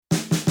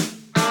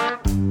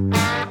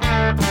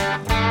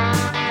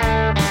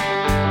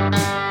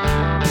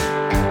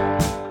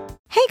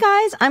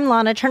I'm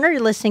Lana Turner.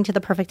 You're listening to the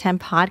Perfect 10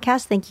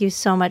 podcast. Thank you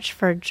so much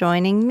for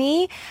joining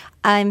me.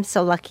 I'm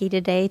so lucky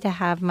today to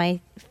have my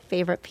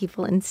favorite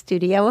people in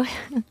studio.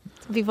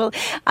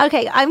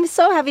 Okay, I'm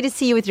so happy to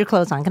see you with your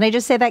clothes on. Can I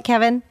just say that,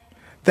 Kevin?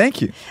 Thank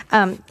you.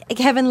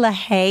 Kevin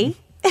Lahaie.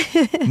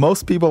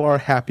 Most people are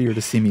happier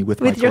to see me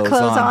with my your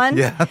clothes on.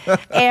 Yeah.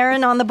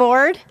 Aaron on the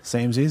board.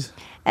 Samesies.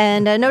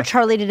 And no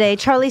Charlie today.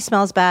 Charlie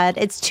smells bad.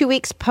 It's 2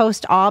 weeks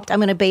post-op. I'm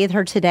going to bathe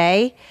her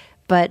today,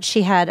 but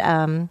she had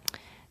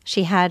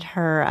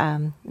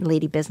her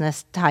lady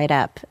business tied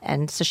up,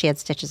 and so she had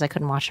stitches. I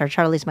couldn't wash her.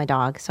 Charlie's my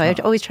dog, so I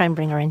always try and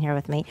bring her in here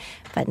with me,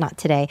 but not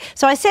today.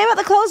 So I say about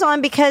the clothes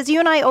on because you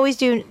and I always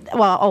do,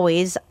 well,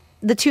 always,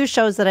 the 2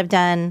 shows that I've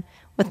done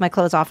with my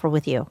clothes off were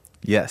with you.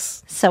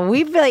 Yes. So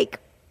we've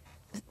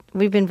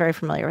been very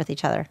familiar with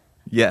each other.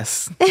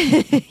 Yes.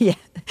 Yeah.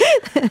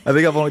 I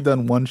think I've only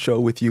done 1 show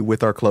with you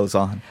with our clothes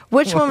on.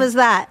 Which one was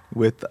that?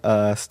 With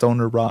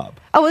Stoner Rob.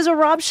 Oh, it was a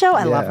Rob show?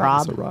 I love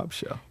Rob. It was a Rob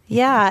show.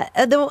 Yeah.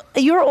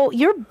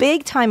 You're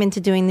big time into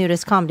doing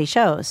nudist comedy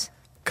shows.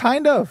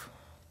 Kind of.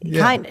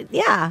 Yeah.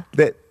 Yeah.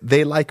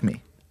 They like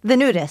me. The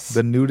nudists.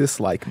 The nudists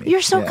like me.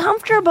 You're so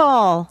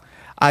comfortable.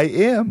 I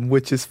am,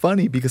 which is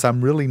funny because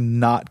I'm really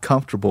not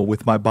comfortable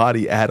with my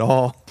body at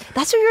all.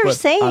 That's what you were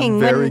saying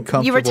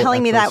when you were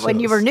telling me that when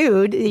you were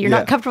nude. You're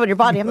not comfortable with your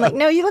body. I'm like,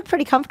 no, you look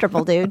pretty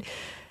comfortable, dude.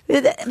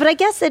 But I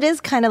guess it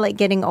is kind of like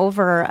getting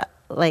over,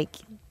 like,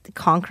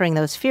 conquering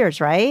those fears,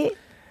 right?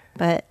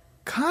 But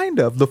kind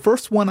of. The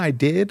first one I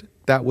did,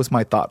 that was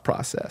my thought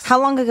process.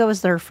 How long ago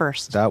was their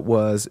first? That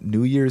was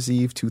New Year's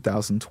Eve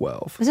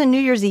 2012. Was it a New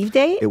Year's Eve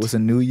date? It was a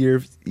New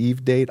Year's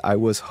Eve date. I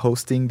was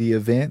hosting the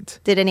event.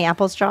 Did any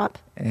apples drop?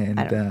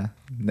 And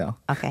no.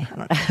 Okay, I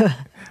don't know.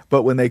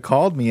 But when they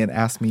called me and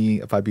asked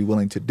me if I'd be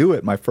willing to do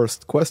it, my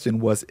first question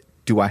was,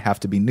 do I have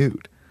to be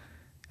nude?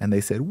 And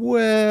they said,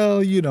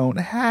 well, you don't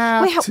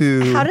have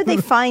to. How did they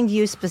find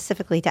you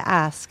specifically to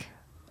ask?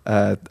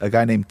 A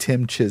guy named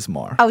Tim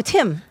Chismar. Oh,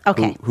 Tim.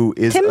 Okay. Who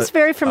is Tim's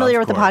very familiar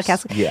with the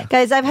podcast. Yeah.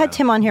 Guys, I've had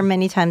Tim on here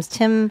many times.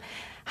 Tim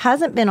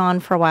hasn't been on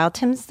for a while.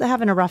 Tim's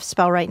having a rough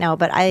spell right now,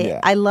 but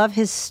I love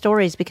his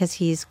stories because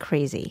he's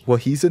crazy. Well,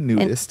 he's a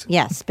nudist.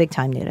 Yes, big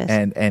time nudist.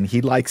 And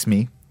he likes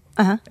me.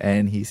 Uh-huh.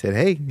 And he said,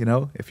 hey,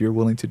 if you're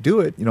willing to do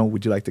it,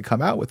 would you like to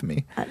come out with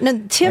me?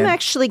 No, Tim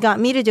actually got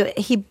me to do it.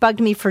 He bugged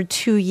me for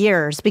 2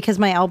 years because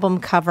my album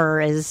cover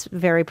is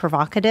very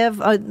provocative.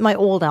 My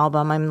old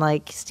album, I'm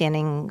like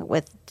standing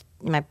with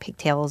my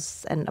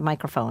pigtails and a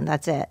microphone.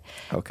 That's it.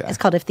 Okay. It's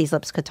called If These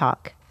Lips Could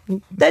Talk.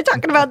 They're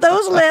talking about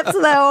those lips,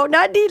 though,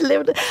 not these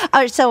lips.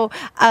 So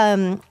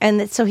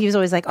he was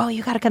always like, "Oh,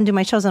 you got to come do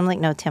my shows." I'm like,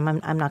 "No, Tim,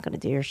 I'm not going to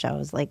do your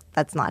shows. Like,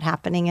 that's not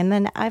happening." And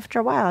then after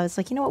a while, I was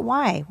like, "You know what?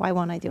 Why? Why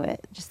won't I do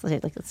it? Just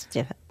like let's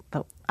do it."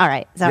 But all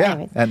right. So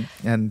yeah,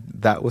 and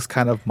that was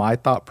kind of my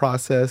thought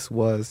process.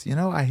 Was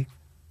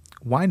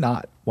why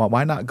not?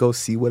 Why not go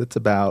see what it's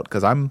about?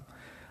 Because I'm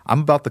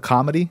about the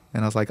comedy,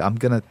 and I was like, I'm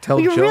gonna tell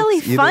You're jokes really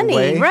either funny,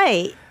 way.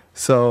 right?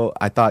 So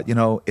I thought,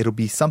 it'll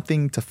be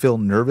something to feel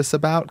nervous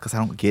about because I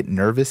don't get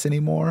nervous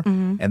anymore.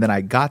 Mm-hmm. And then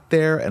I got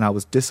there and I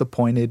was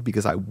disappointed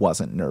because I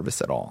wasn't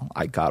nervous at all.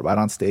 I got right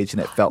on stage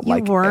and it felt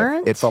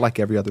it felt like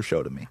every other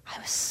show to me.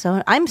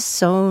 I'm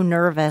so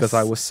nervous because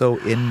I was so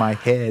in my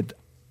head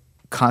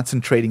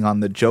concentrating on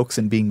the jokes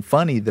and being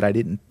funny that I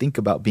didn't think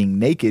about being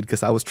naked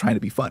because I was trying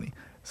to be funny.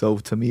 So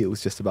to me, it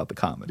was just about the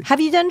comedy.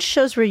 Have you done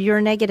shows where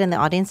you're naked and the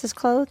audience is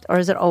clothed, or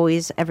is it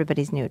always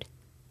everybody's nude?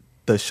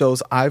 The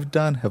shows I've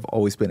done have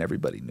always been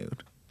everybody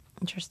nude.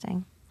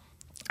 Interesting.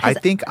 I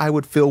think I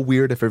would feel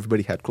weird if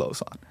everybody had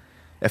clothes on.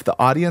 If the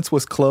audience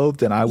was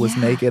clothed and I was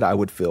naked, I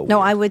would feel weird.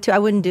 No, I would too. I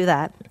wouldn't do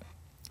that.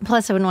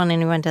 Plus, I wouldn't want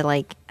anyone to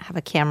like have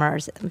a camera or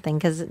something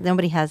because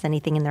nobody has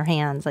anything in their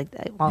hands.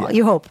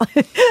 You hope.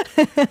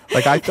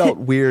 Like I felt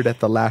weird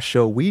at the last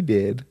show we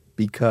did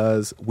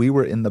because we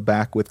were in the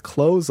back with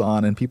clothes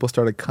on and people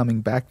started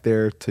coming back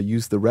there to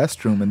use the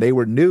restroom and they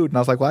were nude. And I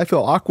was like, well, I feel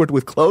awkward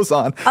with clothes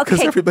on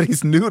because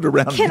everybody's nude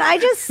around me. Can I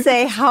just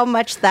say how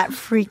much that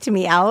freaked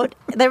me out?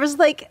 There was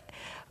like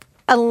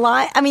a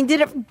line. I mean,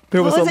 There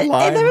was a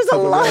line to the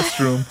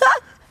restroom.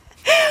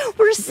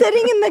 We're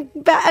sitting in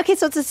the back. Okay,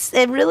 so it's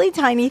a really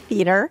tiny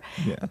theater.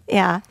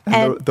 Yeah.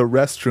 And the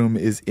restroom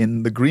is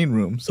in the green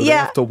room. So they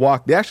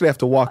actually have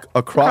to walk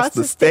across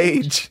the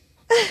stage.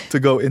 To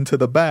go into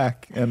the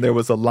back, and there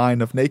was a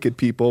line of naked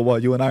people while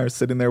you and I are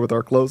sitting there with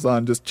our clothes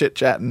on, just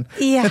chit-chatting.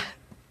 Yeah.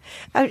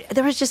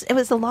 It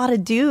was a lot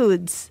of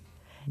dudes.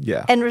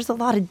 Yeah. And there was a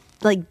lot of,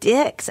 like,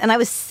 dicks, and I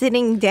was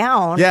sitting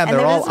down. Yeah, and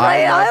they're all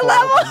eye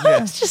level.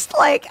 Yeah. It's just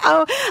like,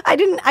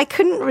 I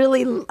couldn't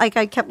really, like,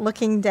 I kept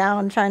looking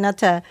down, trying not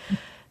to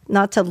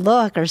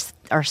look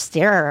or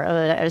stare.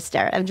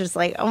 I'm just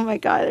like, oh my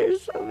God,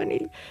 there's so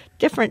many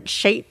different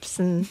shapes,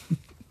 and,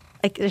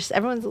 like,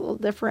 everyone's a little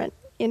different,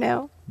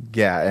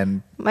 Yeah,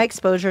 and my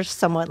exposure's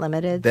somewhat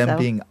limited. Them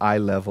being eye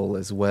level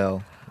as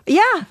well.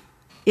 Yeah,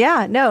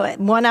 no,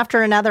 one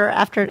after another.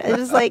 It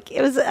was like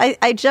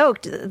I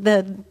joked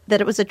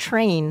that it was a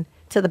train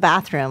to the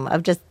bathroom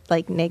of just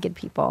like naked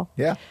people.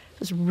 Yeah, it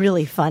was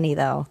really funny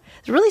though.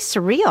 It was really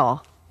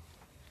surreal.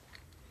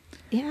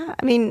 Yeah,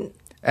 I mean,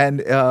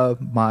 And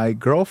my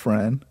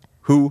girlfriend,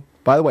 who,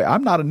 by the way,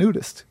 I'm not a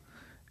nudist,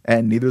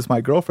 and neither is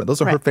my girlfriend.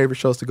 Those are her Right. favorite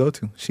shows to go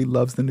to. She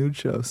loves the nude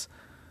shows.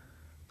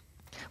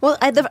 well,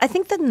 I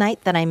think the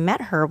night that I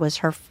met her was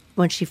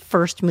when she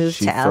first moved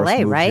She to first LA,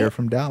 moved right? here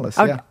from Dallas.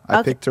 Oh, Yeah, I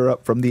okay. picked her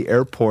up from the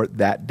airport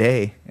that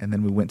day, and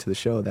then we went to the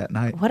show that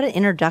night. What an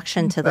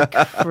introduction to the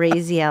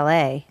crazy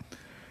LA.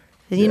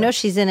 You know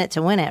she's in it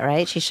to win it,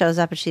 right? She shows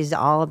up and she's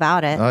all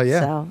about it. Oh, yeah.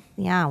 So,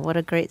 yeah, what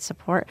a great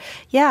support.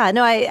 Yeah,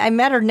 no, I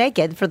met her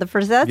naked for the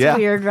first. That's Yeah.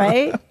 weird,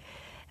 right?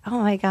 Oh,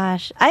 my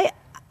gosh. I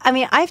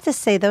mean, I have to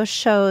say those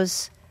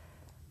shows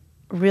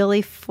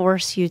really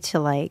force you to,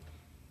 like,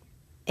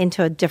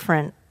 into a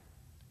different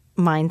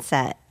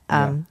mindset.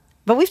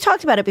 But we've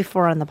talked about it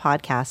before on the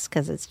podcast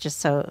because it's just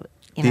so,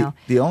 you know.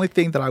 The only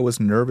thing that I was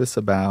nervous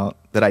about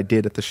that I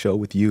did at the show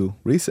with you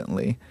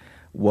recently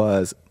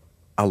was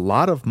a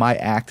lot of my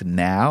act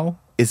now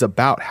is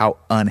about how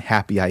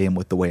unhappy I am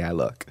with the way I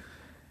look.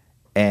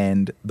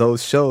 And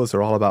those shows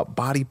are all about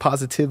body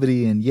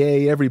positivity and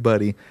yay,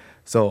 everybody.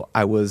 So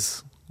I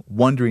was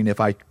wondering if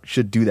I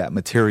should do that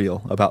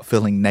material about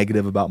feeling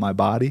negative about my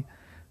body.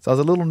 So I was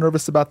a little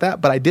nervous about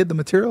that, but I did the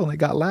material and it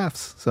got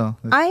laughs. So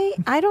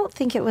I don't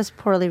think it was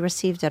poorly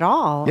received at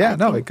all. yeah, I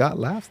no, think- it got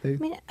laughs. I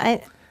mean,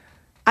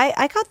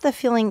 I got the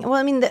feeling. Well,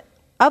 I mean,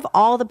 of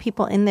all the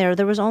people in there,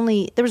 there was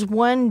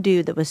one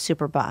dude that was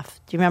super buff.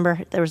 Do you remember?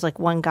 There was like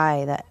one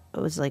guy that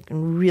was like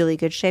in really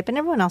good shape, and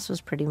everyone else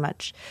was pretty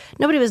much.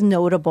 Nobody was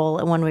notable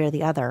in one way or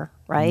the other,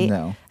 right?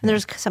 No. And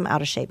there's some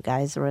out of shape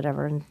guys or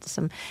whatever, and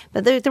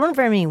but there weren't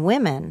very many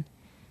women,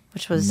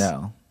 which was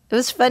No. It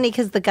was funny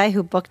because the guy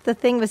who booked the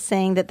thing was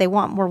saying that they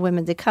want more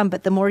women to come,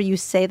 but the more you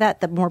say that,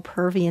 the more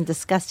pervy and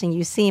disgusting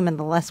you seem, and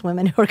the less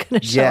women who are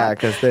going to show Yeah, up.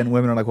 because then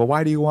women are like, well,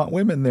 why do you want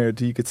women there?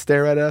 You could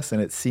stare at us,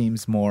 and it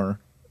seems more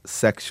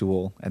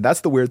sexual. And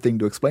that's the weird thing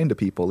to explain to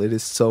people. It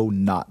is so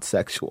not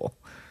sexual.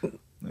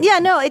 Yeah,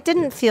 no, it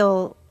didn't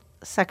feel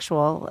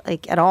sexual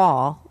like at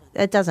all.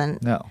 It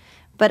doesn't. No.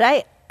 But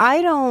I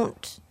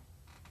don't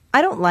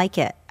like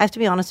it. I have to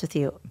be honest with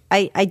you.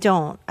 I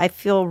don't. I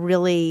feel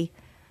really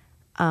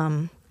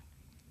I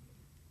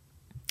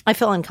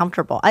feel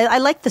uncomfortable. I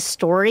like the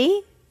story,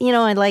 you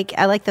know, I like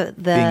the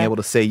Being able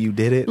to say you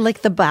did it.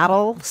 like the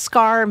battle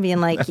scar and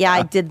being like, yeah,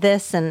 I did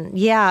this and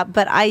yeah,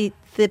 but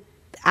the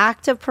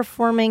act of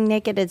performing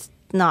naked is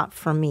not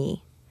for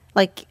me.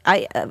 Like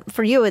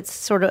for you, it's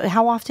sort of,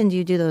 how often do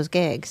you do those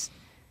gigs?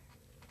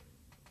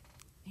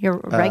 You're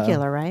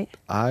regular, right?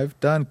 I've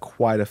done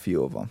quite a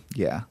few of them.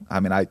 Yeah. I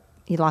mean,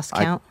 You lost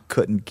I count?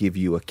 couldn't give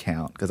you a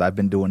count because I've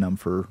been doing them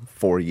for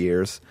 4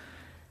 years.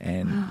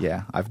 And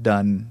yeah, I've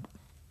done,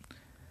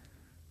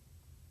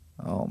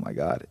 oh my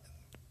God,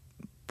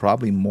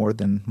 probably more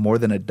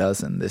than a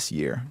dozen this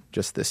year,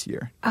 just this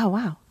year. Oh,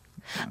 wow.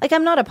 Like,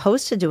 I'm not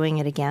opposed to doing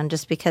it again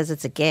just because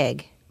it's a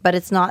gig, but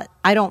it's not,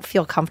 I don't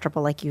feel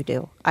comfortable like you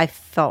do. I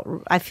feel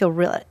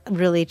really,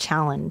 really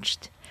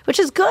challenged, which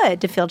is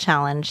good to feel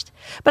challenged.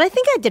 But I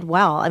think I did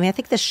well. I mean, I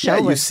think the show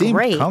Yeah, you was seemed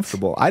great.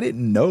 comfortable. I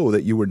didn't know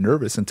that you were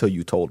nervous until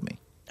you told me.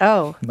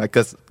 Oh, Like,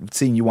 because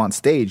seeing you on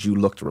stage, you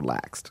looked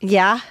relaxed.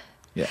 yeah?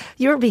 Yeah.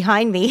 You were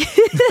behind me.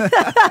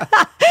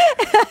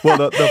 Well,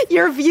 the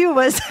Your view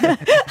was,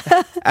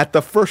 at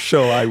the first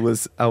show, I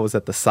was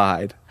at the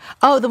side.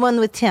 oh, the one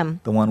with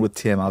Tim. The one with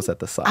Tim, I was at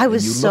the side. I and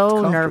was you looked so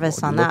comfortable.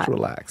 nervous on you looked that.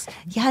 relaxed.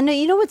 Yeah, no,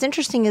 you know what's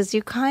interesting is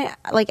you kind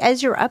of, like,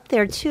 as you're up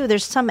there too,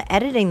 there's some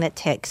editing that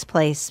takes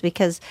place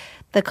because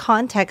the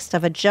context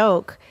of a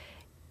joke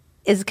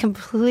is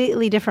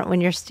completely different when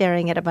you're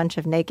staring at a bunch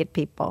of naked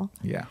people.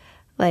 Yeah.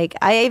 Like,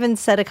 I even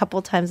said a couple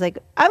of times, like,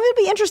 I'm going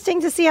to be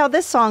interesting to see how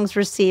this song's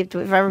received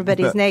if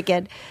everybody's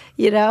naked,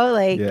 you know?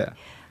 Like, Yeah.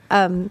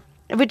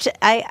 which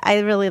I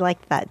really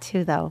liked that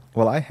too, though.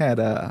 Well,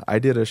 I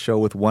did a show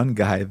with one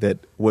guy that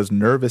was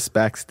nervous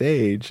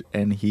backstage,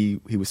 and he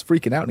was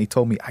freaking out, and he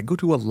told me, I go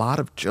do a lot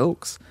of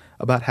jokes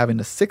about having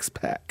a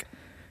six-pack.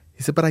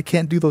 He said, but I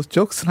can't do those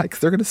jokes tonight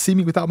because they're going to see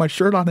me without my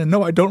shirt on and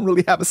no, I don't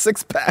really have a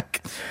six-pack.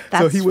 So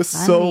That's he was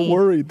so funny.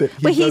 worried that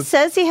But he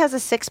says he has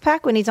a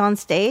six-pack when he's on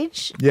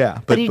stage? Yeah,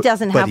 But he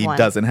doesn't have one. But he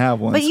doesn't have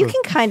one. But you so-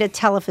 can kind of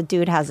tell if a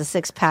dude has a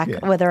six-pack, Yeah.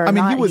 whether or I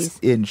mean, not he was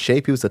he's... in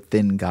shape. He was a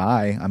thin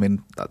guy. I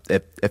mean,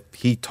 if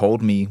he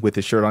told me with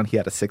his shirt on he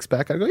had a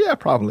six-pack, I'd go, yeah,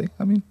 probably.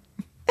 Ew.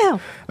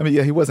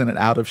 Yeah, he wasn't an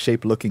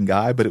out-of-shape looking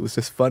guy, but it was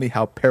just funny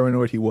how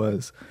paranoid he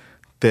was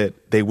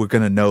that they were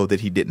going to know that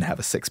he didn't have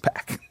a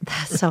six-pack.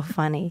 That's so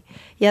funny.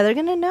 Yeah, they're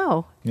going to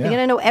know. Yeah. They're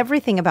going to know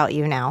everything about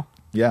you now.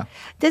 Yeah.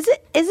 Is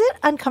it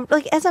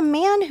uncomfortable? Like, as a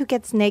man who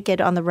gets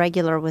naked on the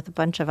regular with a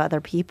bunch of other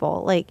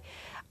people, like,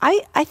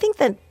 I think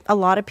that a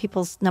lot of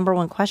people's number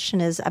one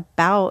question is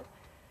about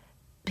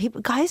people.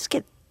 Guys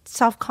get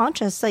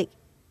self-conscious, like,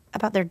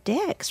 about their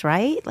dicks,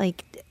 right?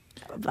 Like,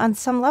 on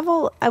some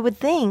level, I would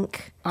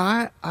think.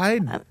 I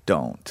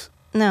don't.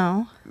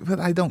 No. But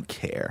I don't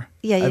care.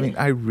 Yeah, I mean,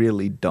 I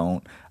really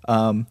don't.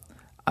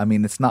 I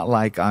mean, it's not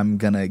like I'm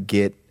going to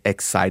get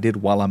excited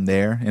while I'm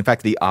there. In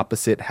fact, the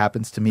opposite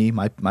happens to me.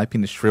 My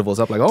penis shrivels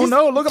up like, oh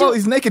no, look at all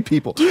these naked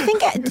people. Do you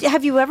think,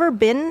 have you ever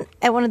been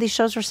at one of these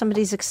shows where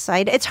somebody's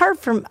excited? It's hard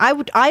for me.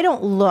 I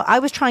don't look. I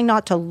was trying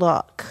not to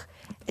look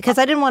because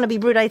I didn't want to be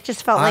rude. I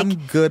just felt I'm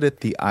like good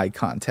at the eye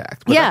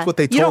contact. But that's what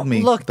they told me.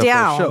 You don't look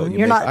down. Show.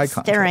 You're not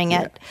staring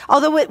at.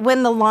 Although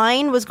when the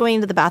line was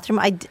going to the bathroom,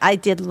 I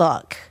did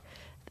look.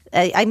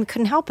 I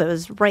couldn't help it. It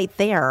was right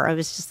there. I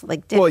was just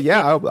like, dick, well,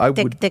 yeah,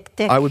 dick,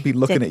 I would be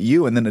looking at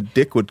you, and then a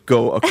dick would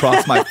go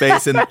across my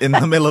face in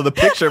the middle of the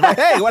picture. Like,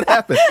 hey, what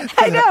happened?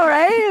 I know,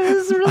 right? It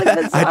was really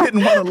bizarre. I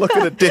didn't want to look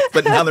at a dick,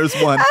 but now there's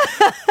one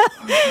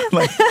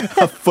like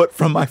a foot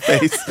from my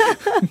face.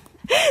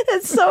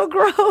 It's so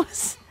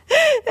gross.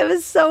 It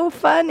was so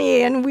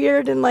funny and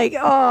weird and like,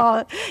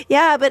 oh,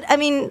 yeah. But I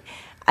mean,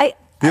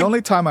 the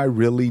only time I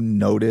really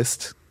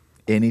noticed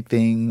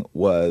anything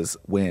was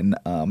when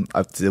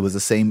it was the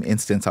same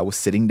instance. I was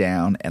sitting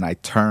down and I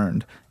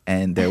turned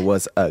and there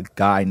was a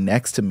guy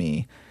next to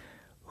me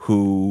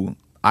who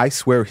I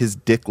swear his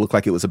dick looked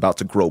like it was about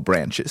to grow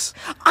branches.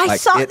 I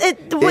saw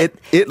it. The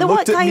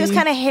one guy who was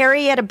kind of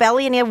hairy, had a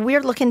belly, and he had a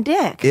weird looking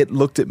dick. It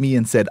looked at me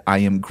and said, "I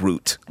am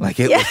Groot." Like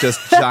it was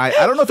just giant.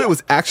 I don't know if it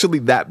was actually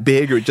that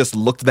big or it just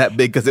looked that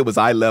big because it was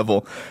eye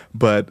level,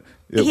 but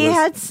he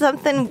had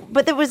something.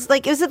 But there was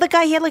like, was it the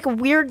guy? He had like a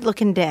weird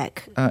looking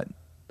dick.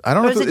 I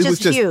don't know if it was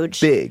just huge?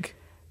 Big.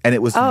 And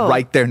it was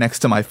right there next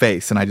to my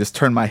face. And I just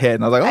turned my head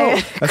and I was like,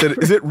 oh. I said,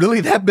 is it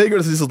really that big or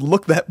does it just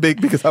look that big?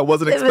 Because I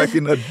wasn't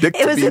expecting a dick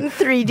to be in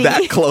 3D.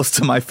 That close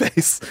to my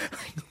face.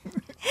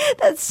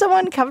 That's so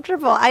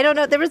uncomfortable. I don't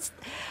know. There was,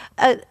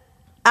 I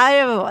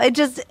don't know. It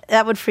just,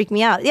 that would freak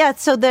me out. Yeah.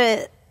 So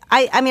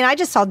I mean, I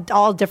just saw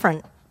all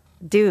different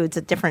dudes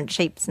at different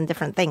shapes and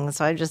different things.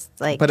 So I just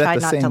like tried not to look.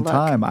 But at the same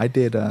time, I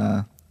did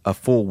a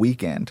full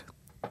weekend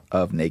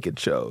of naked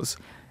shows.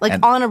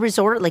 Like on a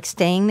resort, like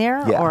staying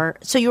there? Yeah. Or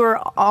so you were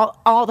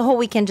all the whole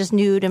weekend just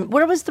nude. And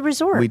where was the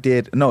resort?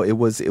 It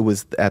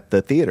was at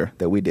the theater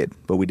that we did.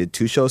 But we did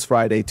 2 shows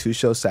Friday, 2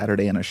 shows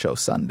Saturday, and a show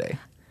Sunday.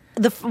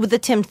 With the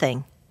Tim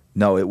thing?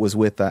 No, it was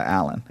with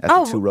Alan at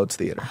the Two Roads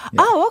Theater. Yeah.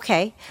 Oh,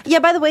 okay. Yeah,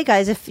 by the way,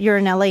 guys, if you're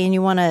in LA and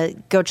you want to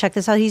go check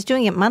this out, he's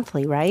doing it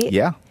monthly, right?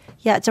 Yeah.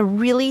 Yeah, it's a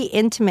really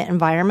intimate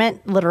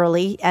environment,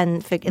 literally.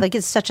 And like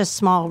it's such a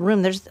small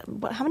room.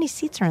 How many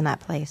seats are in that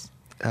place?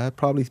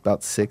 Probably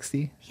about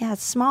 60. Yeah,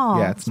 it's small.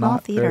 Yeah, it's small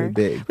not theater. very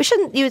big. We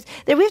shouldn't use.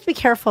 We have to be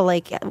careful,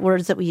 like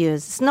words that we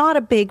use. It's not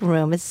a big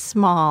room. It's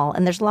small,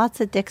 and there's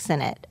lots of dicks in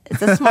it.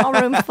 It's a small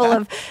room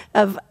full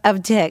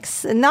of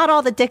dicks, and not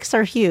all the dicks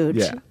are huge.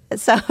 Yeah.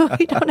 So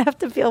we don't have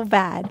to feel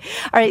bad.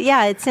 All right.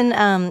 Yeah, it's in.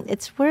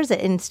 Where is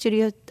it? In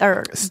Studio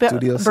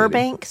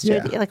Burbank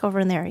Studio, yeah. Like over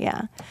in there.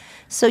 Yeah.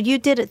 So you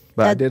did it.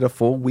 But I did a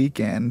full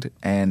weekend,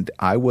 and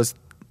I was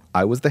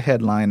the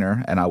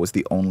headliner, and I was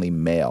the only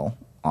male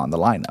on the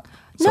lineup.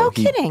 No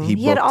kidding.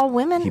 He had all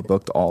women? He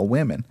booked all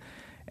women.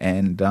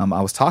 And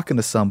I was talking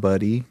to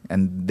somebody,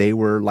 and they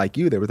were like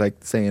you. They were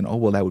like saying, oh,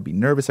 well, that would be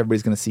nervous.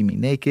 Everybody's going to see me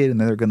naked, and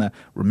then they're going to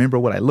remember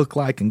what I look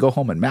like and go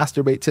home and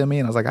masturbate to me.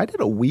 And I was like, I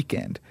did a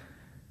weekend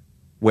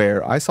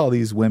where I saw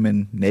these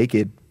women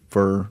naked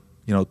for,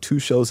 2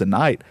 shows a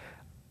night.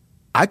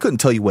 I couldn't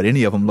tell you what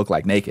any of them looked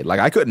like naked.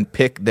 Like I couldn't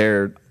pick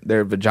their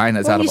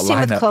vaginas out of a lineup. You see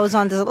with clothes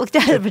on, does it look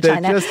like a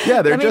vagina?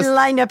 Let me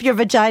line up your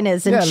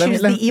vaginas and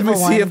choose the evil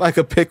one. Let me see if I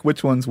could pick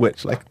which one's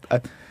which.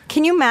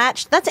 Can you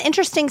match? That's an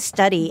interesting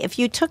study. If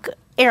you took,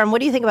 Aaron, what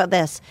do you think about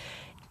this?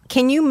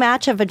 Can you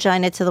match a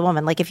vagina to the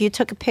woman? Like if you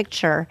took a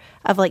picture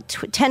of like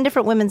 10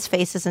 different women's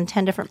faces and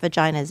 10 different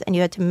vaginas, and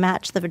you had to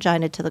match the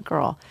vagina to the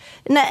girl,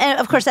 and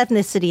of course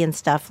ethnicity and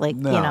stuff,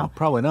 No,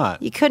 probably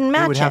not. You couldn't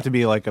match it. It would have to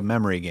be like a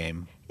memory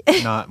game.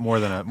 Not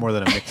more than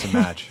a mix and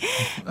match.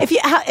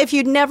 If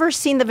you'd never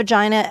seen the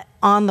vagina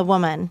on the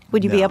woman,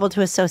 would you be able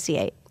to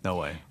associate? No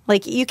way.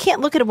 Like you can't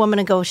look at a woman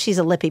and go, she's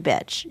a lippy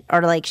bitch,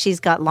 or like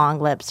she's got long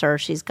lips, or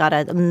she's got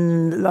a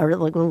or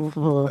like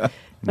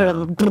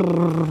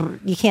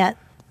you can't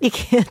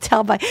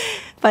tell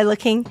by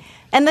looking.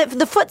 And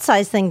the foot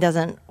size thing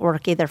doesn't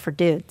work either for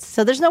dudes.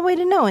 So there's no way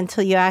to know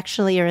until you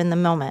actually are in the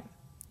moment.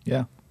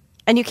 Yeah.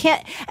 And you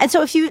can't. And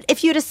so if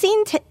you'd have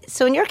seen,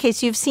 so in your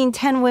case, you've seen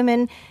 10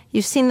 women,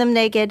 you've seen them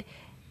naked,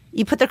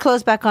 you put their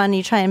clothes back on,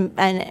 you try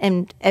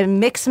and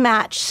mix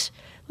match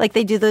like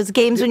they do those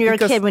games when you're a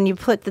kid when you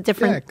put the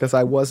different. Yeah, because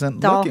I wasn't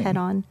doll looking. Head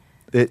on.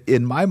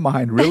 In my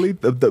mind, really,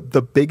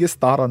 the biggest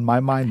thought on my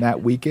mind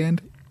that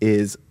weekend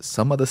is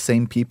some of the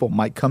same people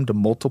might come to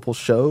multiple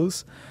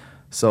shows.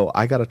 So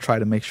I got to try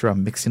to make sure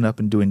I'm mixing up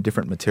and doing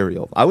different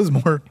material. I was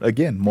more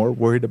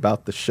worried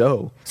about the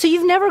show. So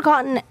you've never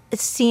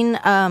seen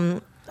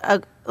a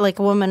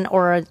woman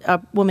or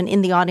a woman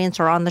in the audience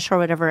or on the show or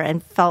whatever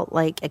and felt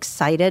like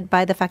excited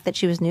by the fact that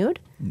she was nude?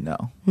 No.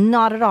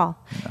 Not at all?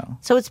 No.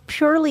 So it's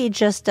purely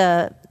just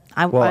when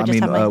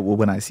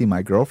I see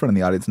my girlfriend in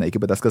the audience naked,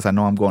 but that's because I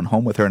know I'm going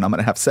home with her and I'm going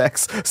to have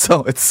sex.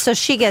 So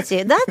she gets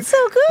you. That's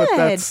so good.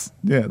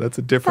 That's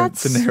a different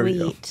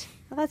scenario. Sweet.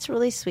 Well, that's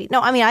really sweet. No,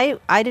 I mean,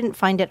 I didn't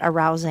find it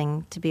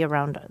arousing to be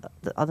around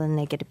the other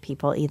naked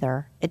people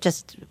either.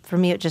 For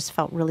me, it just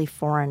felt really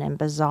foreign and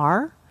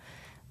bizarre.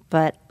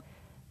 But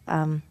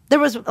there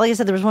was, like I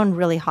said, there was one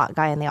really hot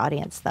guy in the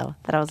audience, though,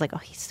 that I was like, oh,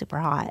 he's super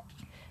hot.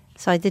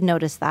 So I did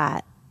notice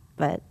that.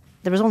 But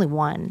there was only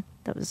one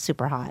that was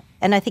super hot.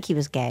 And I think he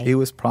was gay. He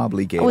was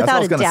probably gay. Without That's what I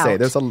was going to say. doubt.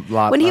 There's a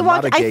lot, when he a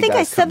walked, lot of gay I think I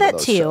guys said come to that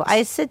those to you. shows.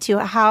 I said to you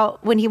how,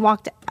 when he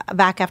walked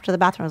back after the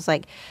bathroom, I was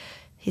like,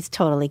 he's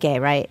totally gay,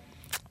 right?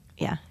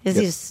 Yeah.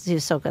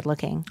 He's so good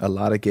looking. A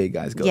lot of gay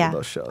guys go to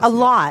those shows. A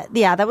lot.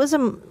 Yeah, that was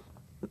a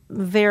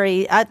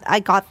very, I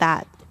got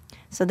that.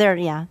 So there,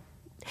 yeah.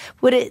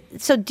 Would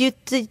it? So do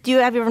you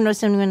have you ever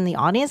noticed anyone in the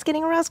audience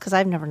getting aroused? Because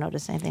I've never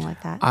noticed anything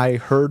like that. I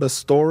heard a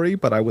story,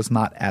 but I was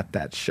not at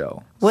that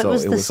show. What so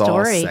was it the was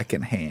story? all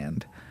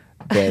secondhand.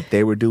 That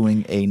they were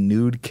doing a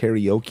nude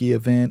karaoke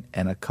event,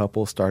 and a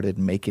couple started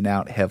making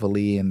out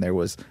heavily, and there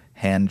was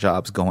hand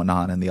jobs going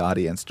on in the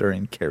audience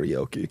during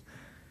karaoke.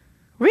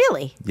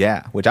 Really?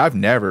 Yeah, which I've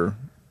never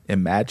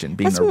imagined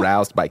being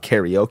aroused by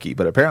karaoke,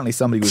 but apparently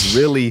somebody was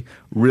really,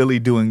 really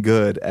doing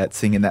good at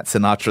singing that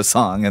Sinatra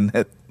song, and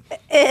that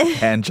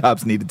hand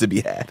jobs needed to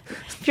be had.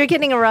 If you're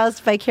getting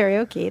aroused by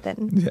karaoke,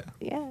 then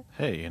yeah.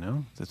 Hey,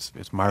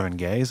 it's Marvin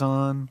Gaye's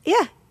on.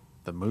 Yeah.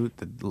 The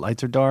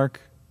lights are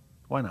dark.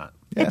 Why not?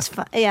 Yeah. It's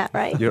fun. Yeah,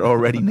 right. You're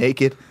already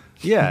naked.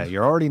 Yeah,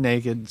 you're already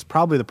naked. It's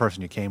probably the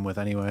person you came with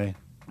anyway.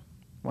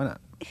 Why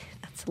not?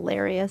 That's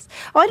hilarious.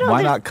 Oh, I don't.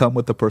 Why not come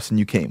with the person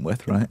you came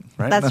with, right?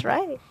 That's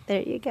right.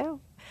 There you go.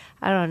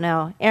 I don't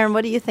know, Aaron.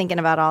 What are you thinking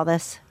about all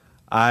this?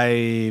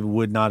 I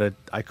would not.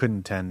 I couldn't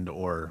attend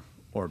or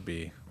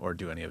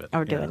do any of it.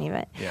 Or do any of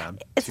it? Yeah,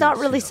 It's not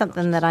really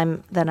something that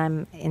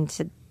I'm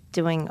into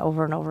doing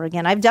over and over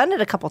again. I've done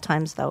it a couple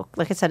times though.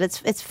 Like I said,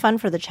 it's fun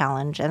for the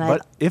challenge.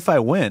 But if I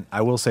went,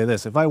 I will say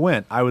this: if I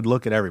went, I would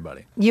look at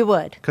everybody. You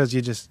would, because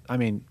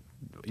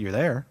you're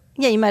there.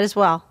 Yeah, you might as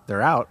well.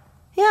 They're out.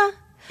 Yeah.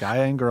 Guy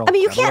and girl. I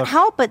mean, you can't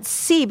help but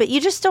see, but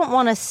you just don't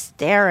want to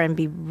stare and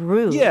be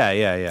rude.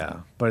 Yeah.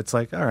 But it's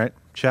like, all right,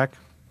 check.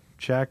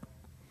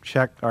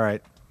 All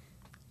right.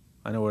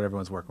 I know what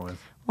everyone's working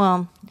with.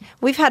 Well,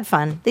 we've had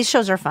fun. These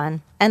shows are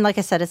fun. And like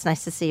I said, it's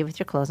nice to see you with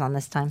your clothes on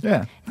this time.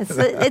 Yeah.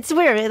 It's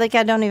weird. Like,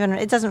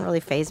 it doesn't really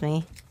faze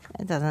me.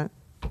 It doesn't.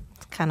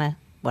 It's kind of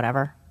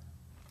whatever.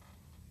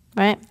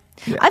 Right?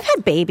 Yeah. I've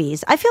had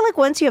babies. I feel like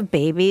once you have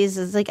babies,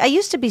 it's like I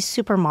used to be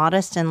super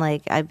modest and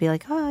like I'd be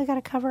like, oh, I got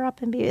to cover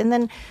up and be. And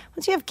then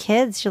once you have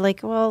kids, you're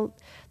like, well,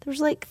 there's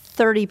like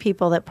 30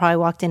 people that probably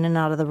walked in and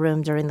out of the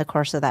room during the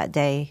course of that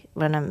day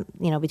when I'm,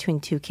 between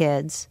two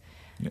kids.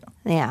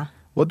 Yeah.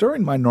 Well,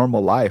 during my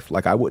normal life,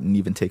 like I wouldn't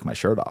even take my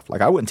shirt off.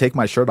 Like I wouldn't take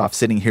my shirt off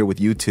sitting here with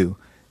you two.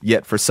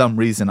 Yet for some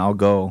reason, I'll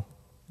go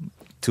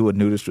to a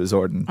nudist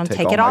resort and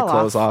take all my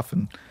clothes off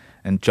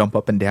and jump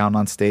up and down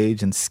on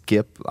stage and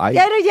skip.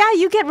 Yeah,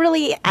 you get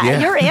really,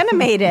 you're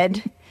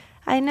animated.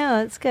 I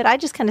know, it's good. I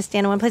just kind of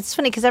stand in one place. It's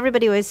funny because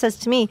everybody always says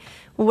to me,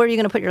 well, where are you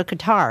going to put your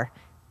guitar?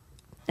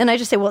 And I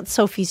just say, well, it's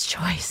Sophie's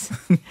choice.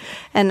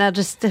 And I'll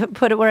just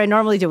put it where I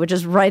normally do, which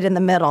is right in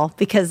the middle,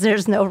 because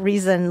there's no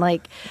reason,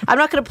 like, I'm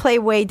not going to play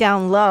way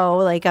down low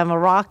like I'm a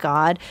rock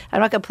god.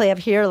 I'm not going to play up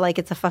here like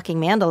it's a fucking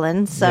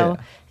mandolin. So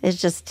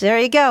it's just, there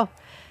you go.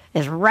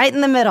 It's right in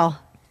the middle.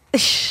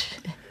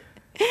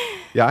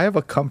 Yeah, I have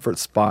a comfort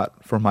spot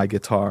for my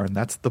guitar, and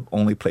that's the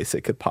only place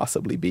it could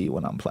possibly be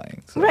when I'm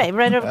playing. So, right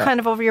kind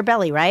of over your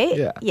belly, right?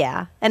 Yeah.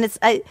 Yeah. And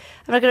I'm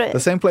not going to... The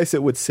same place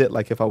it would sit,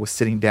 like if I was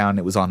sitting down,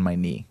 it was on my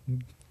knee.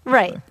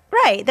 Right.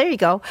 There you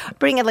go.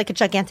 Bring in like a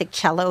gigantic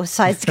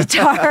cello-sized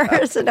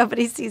guitar so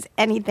nobody sees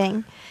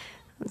anything.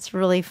 It's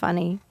really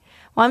funny.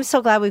 Well, I'm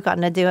so glad we've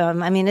gotten to do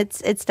them. I mean,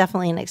 it's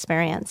definitely an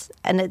experience,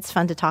 and it's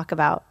fun to talk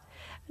about.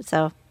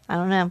 So, I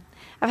don't know.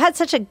 I've had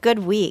such a good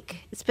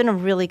week. It's been a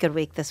really good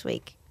week this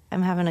week.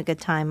 I'm having a good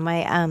time.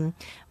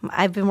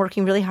 I've been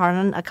working really hard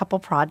on a couple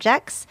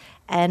projects,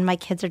 and my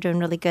kids are doing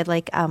really good.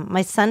 Like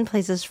my son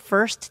plays his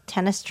first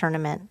tennis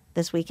tournament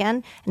this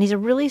weekend, and he's a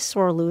really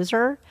sore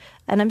loser,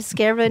 and I'm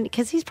scared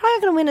because he's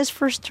probably going to win his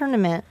first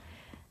tournament.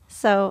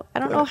 So I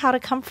don't know how to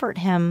comfort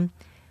him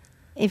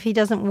if he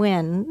doesn't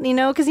win,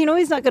 because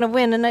he's not going to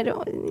win,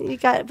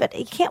 and but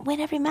he can't win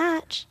every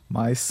match.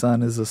 My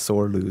son is a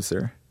sore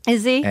loser.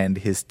 Is he? And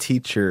his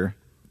teacher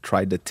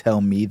tried to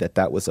tell me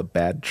that was a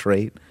bad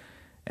trait.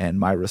 And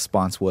my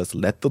response was,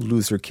 let the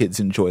loser kids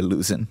enjoy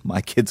losing. My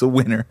kid's a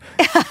winner.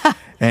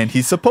 And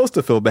he's supposed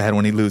to feel bad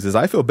when he loses.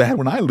 I feel bad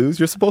when I lose.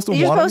 You're supposed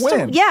to want to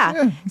win.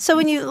 Yeah. So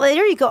when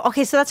later you go,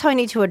 okay, so that's how I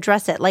need to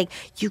address it. Like,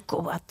 you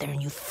go out there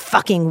and you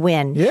fucking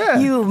win. Yeah.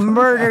 You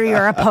murder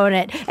your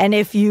opponent. And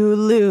if you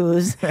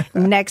lose,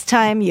 next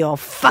time you'll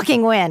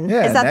fucking win.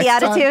 Yeah, is that the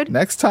attitude?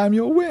 Next time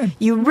you'll win.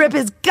 You rip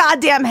his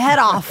goddamn head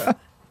off.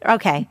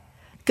 Okay.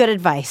 Good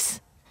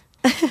advice.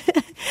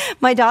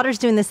 My daughter's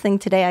doing this thing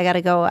today. I got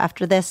to go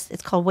after this.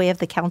 It's called Way of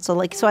the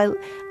Council.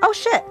 Oh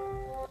shit.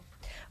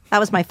 That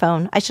was my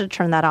phone. I should have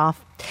turned that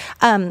off.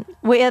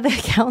 Way of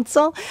the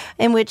Council,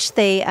 in which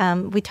they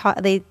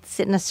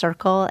sit in a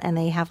circle and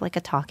they have like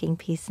a talking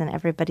piece, and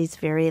everybody's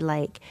very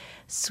like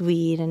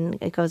sweet, and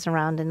it goes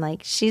around, and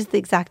like she's the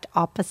exact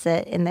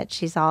opposite in that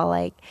she's all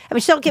like, I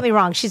mean, don't get me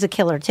wrong, she's a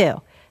killer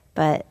too,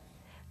 but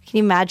can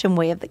you imagine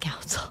Way of the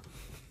Council?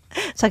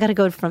 So I got to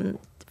go from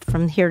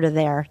from here to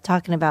there,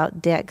 talking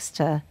about dicks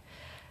to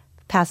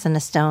passing a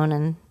stone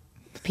and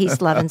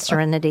peace, love, and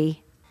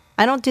serenity.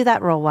 I don't do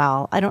that real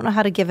well. I don't know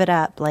how to give it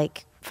up,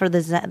 like for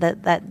the Zen,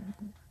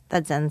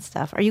 that Zen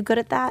stuff. Are you good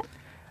at that?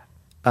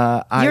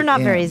 You're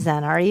not very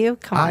Zen, are you?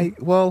 Come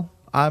on.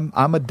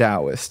 I'm a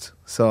Taoist,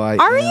 so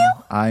you?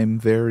 I'm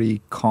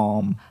very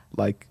calm.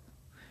 Like,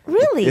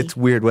 really, it's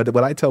weird.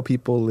 What I tell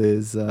people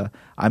is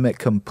I'm at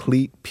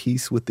complete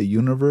peace with the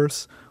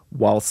universe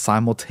while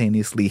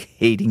simultaneously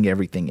hating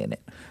everything in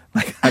it.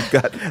 Like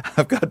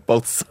I've got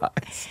both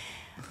sides.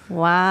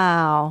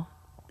 Wow.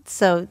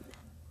 So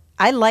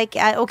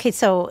okay,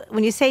 so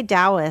when you say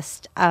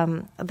Taoist,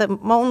 the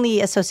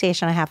only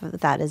association I have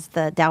with that is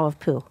the Tao of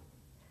Pooh.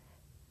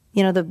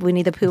 You know, the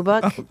Winnie the Pooh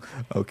book? Oh,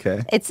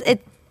 okay.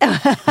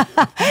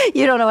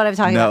 You don't know what I'm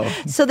talking No.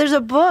 about. So there's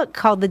a book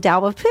called The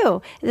Tao of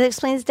Pooh. It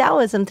explains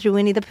Taoism through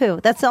Winnie the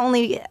Pooh. That's the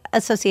only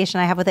association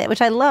I have with it,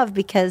 which I love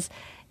because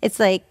it's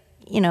like,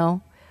 you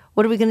know,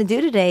 what are we going to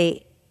do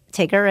today,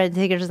 Tigger? And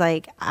Tigger's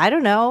like, I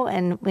don't know.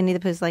 And Winnie the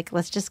Pooh's like,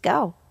 let's just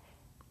go.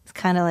 It's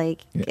kind of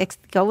like,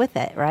 go with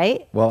it,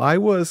 right? Well, I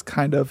was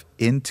kind of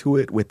into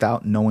it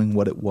without knowing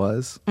what it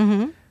was.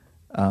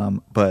 Mm-hmm.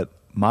 But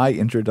my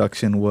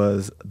introduction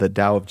was the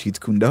Tao of Jeet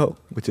Kune Do,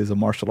 which is a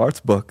martial arts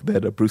book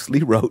that Bruce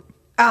Lee wrote.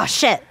 Oh,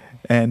 shit.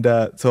 And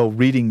so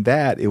reading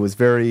that, it was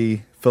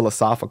very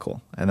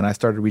philosophical. And then I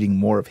started reading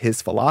more of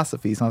his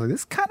philosophies. And I was like,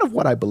 this is kind of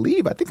what I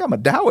believe. I think I'm a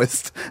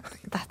Taoist.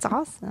 That's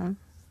awesome.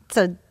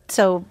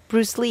 So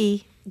Bruce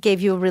Lee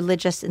gave you a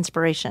religious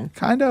inspiration.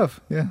 Kind of,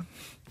 yeah.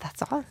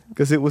 That's awesome.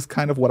 Because it was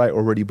kind of what I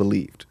already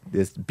believed.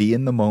 Is be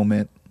in the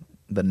moment.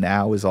 The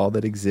now is all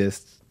that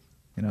exists.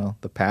 You know,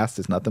 the past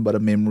is nothing but a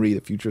memory.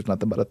 The future is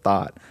nothing but a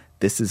thought.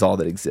 This is all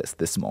that exists,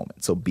 this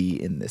moment. So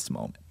be in this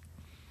moment.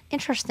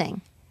 Interesting.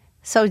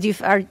 So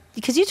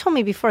because you told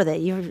me before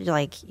that you feel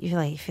like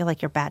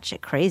you're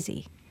batshit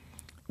crazy.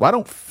 Well, I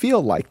don't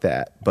feel like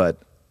that, but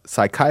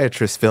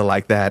psychiatrists feel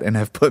like that and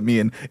have put me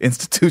in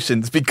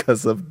institutions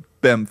because of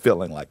them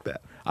feeling like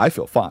that. I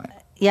feel fine.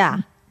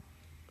 Yeah.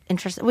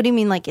 Interesting. What do you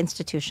mean, like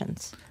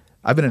institutions?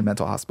 I've been in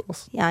mental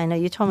hospitals. Yeah, I know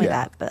you told me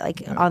that, but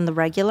like on the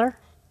regular?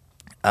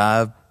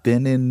 I've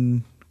been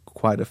in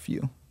quite a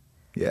few.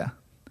 Yeah.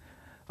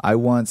 I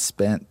once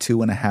spent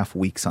 2.5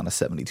 weeks on a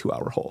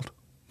 72-hour hold.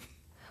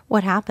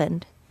 What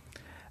happened?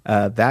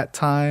 That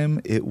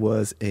time, it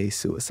was a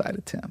suicide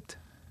attempt.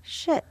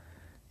 Shit.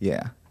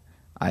 Yeah.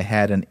 I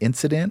had an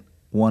incident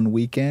one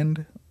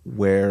weekend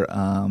where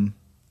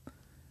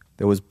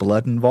there was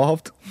blood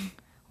involved.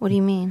 What do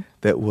you mean?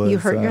 You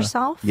hurt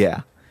yourself?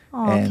 Yeah.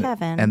 Oh,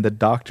 Kevin. And the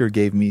doctor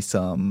gave me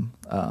some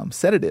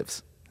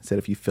sedatives. Said,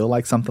 if you feel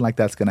like something like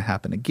that's going to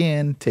happen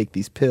again, take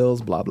these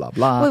pills, blah, blah,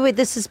 blah. Wait,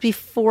 this is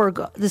before,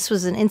 this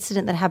was an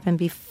incident that happened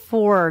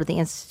before the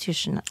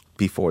institution.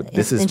 Before.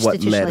 This is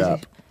what led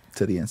up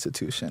to the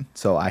institution.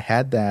 So I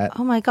had that.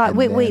 Oh my God.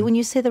 Wait, when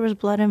you say there was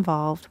blood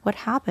involved, what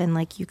happened?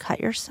 Like you cut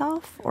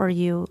yourself or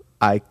you?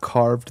 I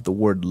carved the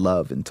word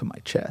love into my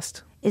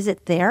chest. Is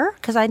it there?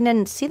 Because I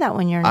didn't see that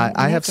when you're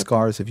I have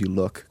scars if you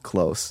look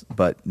close,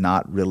 but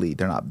not really.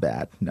 They're not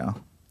bad, no.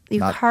 You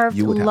carved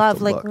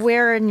love, like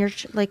where in your,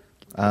 like?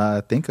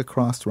 I think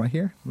across right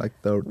here, like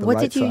the What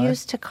right did you side.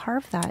 use to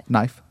carve that?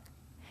 Knife.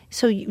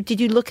 So did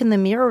you look in the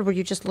mirror or were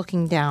you just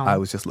looking down? I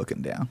was just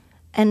looking down.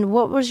 And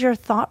what was your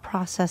thought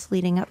process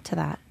leading up to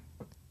that?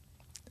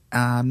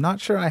 I'm not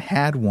sure I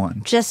had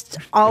one. Just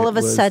all of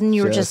a sudden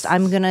you were just,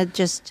 I'm going to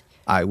just...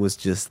 I was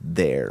just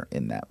there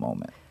in that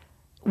moment.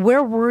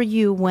 Where were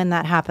you when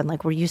that happened?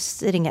 Like, were you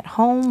sitting at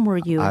home? Were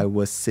you... I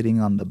was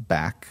sitting on the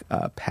back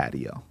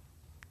patio.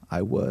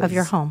 Of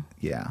your home?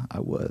 Yeah, I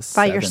was.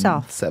 By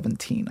yourself?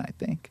 17, I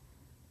think.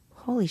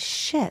 Holy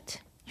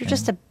shit. You're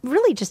just a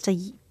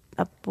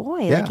boy,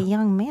 Yeah. like a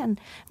young man.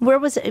 Where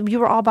was it? You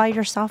were all by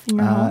yourself in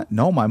your home?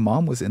 No, my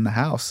mom was in the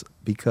house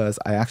because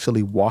I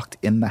actually walked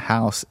in the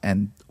house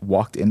and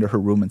walked into her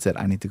room and said,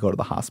 I need to go to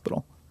the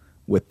hospital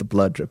with the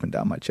blood dripping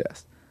down my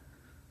chest.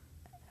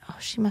 Oh,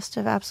 she must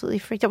have absolutely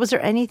freaked out. Was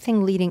there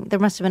anything there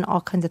must have been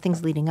all kinds of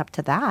things leading up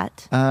to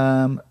that.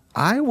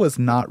 I was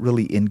not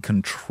really in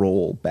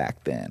control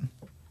back then.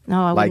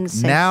 No, I wouldn't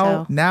say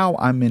so. Now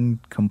I'm in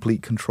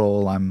complete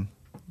control. I'm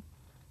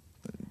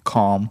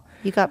calm.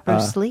 You got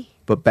Bruce Lee?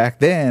 But back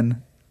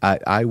then,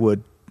 I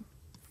would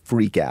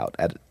freak out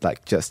at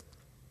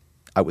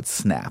I would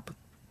snap.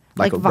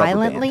 Like a rubber band.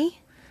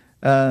 Violently?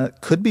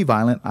 Could be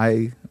violent.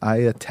 I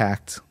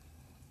attacked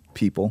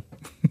people.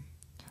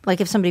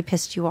 Like if somebody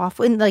pissed you off?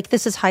 And like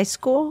this is high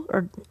school?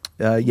 Or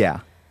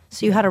Yeah.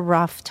 So you had a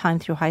rough time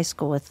through high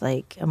school with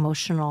like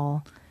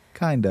emotional...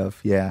 Kind of,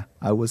 yeah.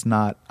 I was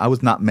not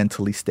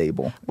mentally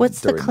stable.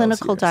 What's the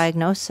clinical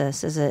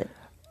diagnosis? Is it...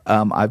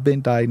 I've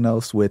been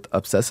diagnosed with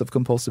obsessive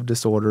compulsive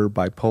disorder,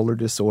 bipolar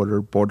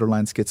disorder,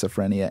 borderline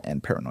schizophrenia,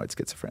 and paranoid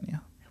schizophrenia.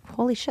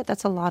 Holy shit,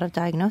 that's a lot of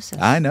diagnosis.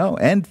 I know,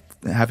 and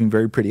having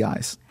very pretty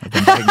eyes.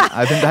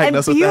 I've been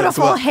diagnosed and with that as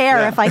beautiful well.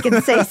 hair, if I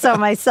can say so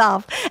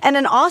myself, and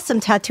an awesome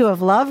tattoo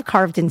of love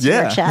carved into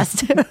your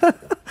chest.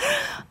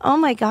 Oh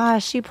my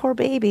gosh, you poor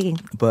baby.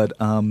 But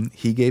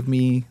he gave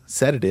me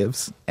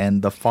sedatives,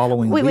 and the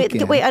following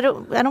weekend. Wait! I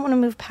don't want to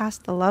move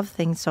past the love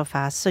thing so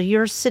fast. So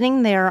you're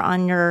sitting there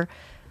on your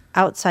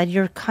outside.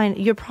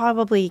 You're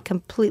probably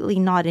completely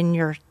not in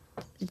your,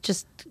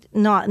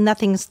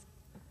 nothing's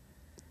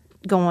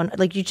going.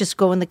 Like you just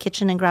go in the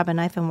kitchen and grab a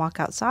knife and walk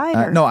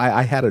outside. No,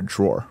 I had a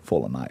drawer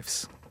full of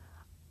knives.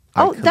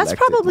 That's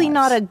probably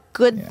knives. not a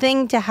good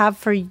thing to have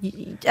for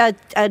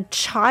a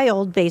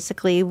child,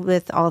 basically,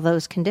 with all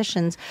those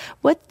conditions.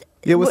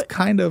 It was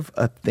kind of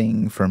a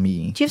thing for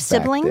me. Do you have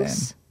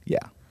siblings? Then.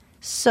 Yeah.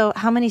 So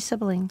how many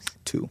siblings?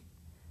 2.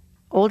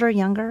 Older,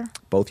 younger?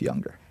 Both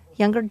younger.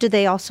 Younger. Do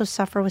they also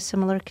suffer with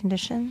similar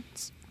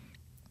conditions?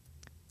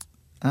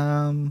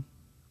 Not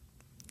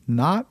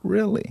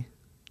really.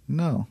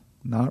 No,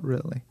 not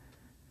really.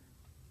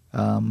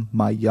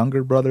 My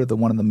younger brother, the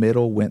one in the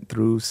middle, went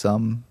through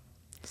some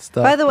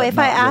stuff. By the way, if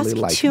I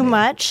really ask too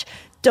much,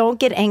 don't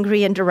get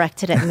angry and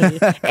direct it at me.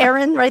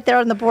 Aaron, right there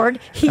on the board,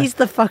 he's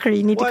the fucker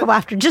you need to go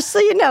after. Just so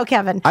you know,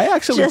 Kevin. I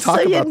actually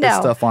talk about this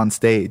stuff on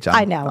stage.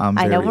 I know.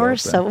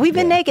 We've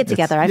been naked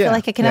together. I feel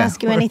like I can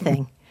ask you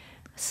anything.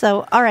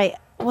 So, all right.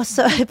 Well,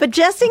 but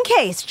just in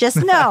case, just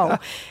know,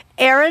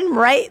 Aaron,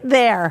 right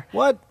there.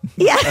 What?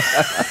 Yeah.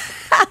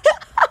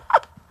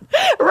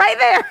 Right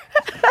there.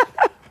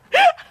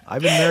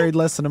 I've been married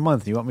less than a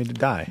month. You want me to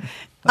die?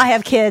 I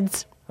have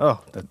kids.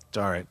 Oh, that's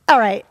all right. All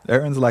right.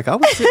 Aaron's like, I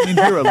was sitting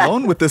in here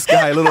alone with this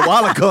guy a little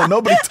while ago.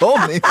 Nobody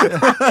told me.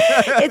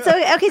 It's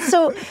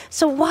okay.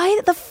 So why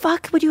the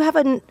fuck would you have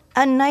a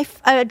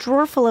knife, a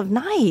drawer full of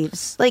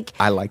knives? Like,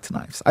 I liked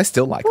knives. I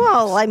still like knives.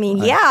 Well, I mean,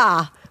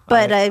 yeah.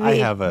 But I mean, I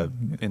have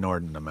an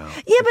inordinate amount.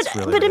 Yeah, It's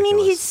really but I mean,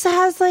 he ridiculous.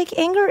 has like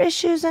anger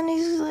issues, and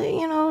he's like,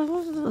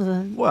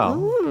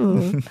 Well,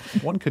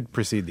 one could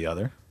precede the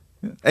other.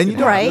 And you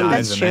don't Right, really-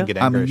 that's and true. then get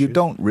I anger mean, you issues.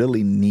 don't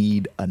really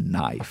need a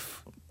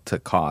knife to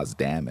cause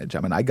damage.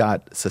 I mean, I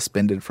got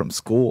suspended from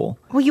school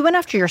well, you went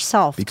after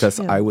yourself because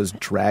too. I was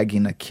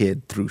dragging a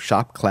kid through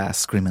shop class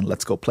screaming,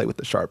 let's go play with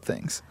the sharp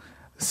things.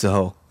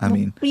 So, I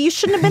mean, You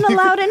shouldn't have been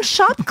allowed in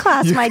shop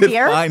class, you my could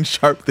dear. find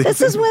sharp things.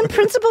 This is when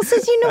principal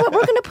says, you know what,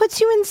 we're going to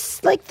put you in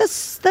like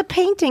the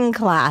painting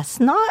class,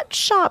 not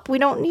shop. We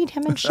don't need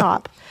him in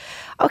shop.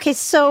 Okay,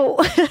 so,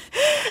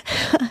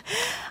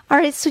 all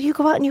right, so you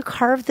go out and you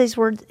carve these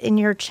words in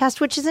your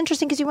chest, which is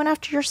interesting because you went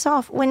after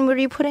yourself. When were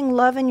you putting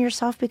love in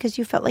yourself because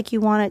you felt like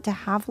you wanted to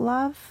have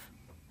love?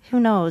 Who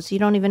knows? You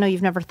don't even know.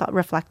 You've never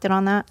reflected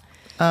on that?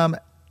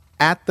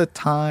 At the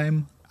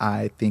time,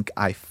 I think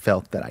I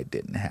felt that I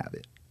didn't have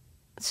it.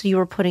 So you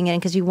were putting it in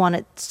because you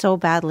wanted so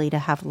badly to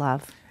have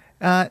love.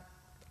 I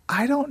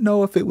don't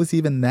know if it was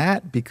even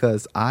that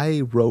because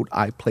I wrote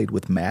I Played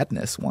with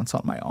Madness once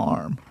on my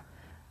arm.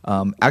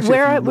 Actually,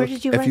 Where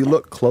did you if write you that?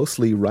 look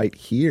closely right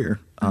here,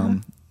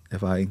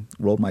 if I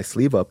rolled my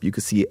sleeve up, you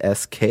could see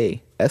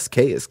SK. SK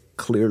is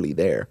clearly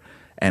there.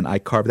 And I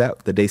carved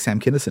that the day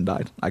Sam Kinison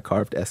died. I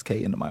carved SK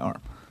into my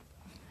arm.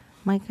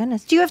 My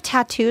goodness. Do you have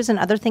tattoos and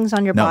other things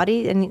on your No.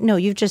 body? And no,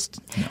 you've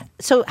just... No.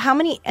 So how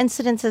many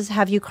incidences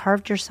have you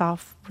carved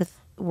yourself with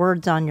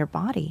words on your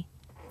body?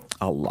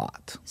 A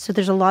lot. So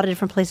there's a lot of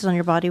different places on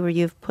your body where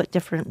you've put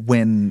different...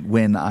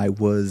 When I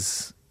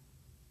was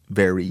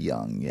very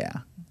young, yeah.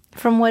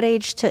 From what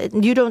age to...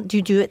 Do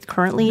you do it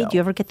currently? No. Do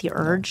you ever get the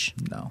urge?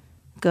 No.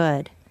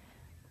 Good.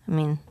 I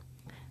mean,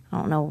 I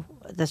don't know.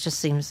 That just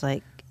seems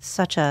like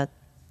such a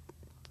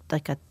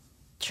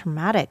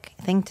traumatic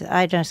thing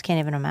I just can't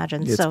even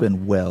imagine. It's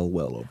been well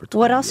over 20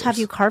 What else years. have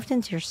you carved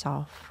into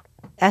yourself?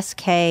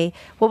 SK.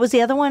 What was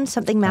the other one?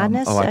 Something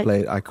Madness?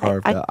 I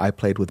carved I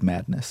Played with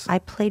Madness. I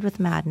Played with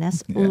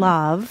Madness.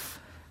 Love.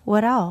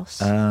 What else?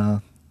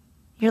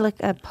 You're like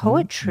a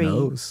poetry.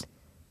 Who knows?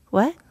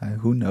 What?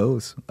 Who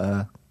knows?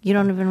 You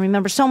don't even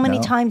remember. So many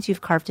No. times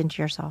you've carved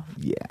into yourself.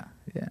 Yeah.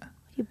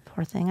 You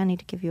poor thing. I need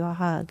to give you a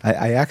hug.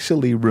 I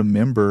actually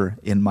remember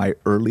in my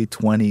early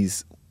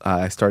 20s,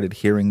 I started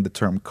hearing the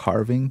term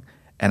carving.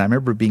 And I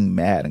remember being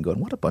mad and going,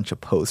 what a bunch of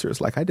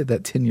posers. Like, I did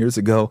that 10 years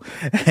ago,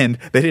 and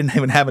they didn't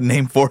even have a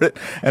name for it.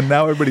 And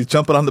now everybody's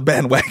jumping on the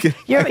bandwagon.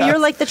 You're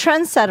like the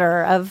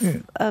trendsetter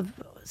of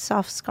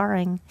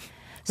self-scarring.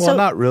 Well,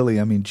 not really.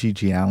 I mean,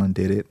 Gigi Allen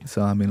did it.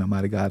 So, I mean, I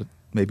might have got it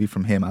maybe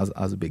from him. I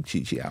was a big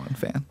Gigi Allen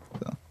fan.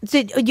 So.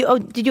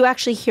 Did you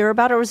actually hear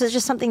about it, or was it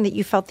just something that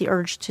you felt the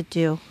urge to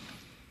do?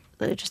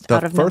 Just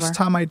out of nowhere? The first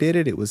time I did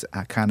it, it was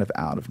kind of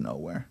out of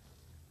nowhere.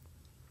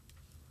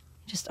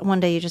 Just one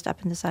day you just up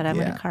and decide I'm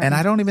going to carve. And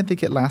I don't even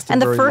think it lasted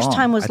And the very first long.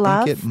 time was I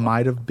love? think it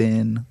might have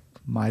been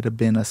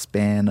a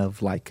span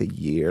of like a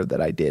year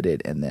that I did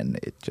it, and then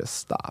it just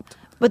stopped.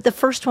 But the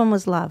first one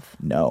was love.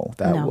 No,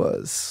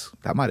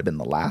 that might have been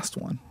the last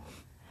one.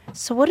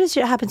 So what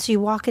happen? So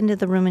you walk into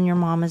the room and your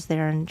mom is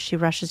there and she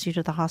rushes you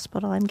to the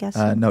hospital, I'm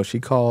guessing? No,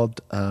 she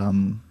called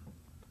an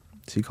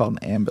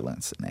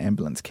ambulance. An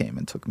ambulance came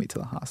and took me to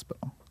the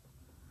hospital.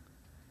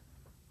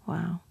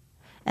 Wow.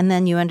 And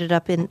then you ended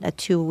up in a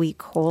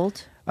 2-week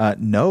hold?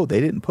 No, they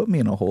didn't put me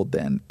in a hold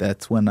then.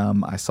 That's when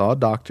I saw a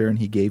doctor and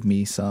he gave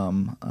me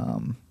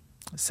some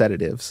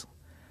sedatives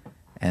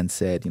and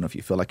said, if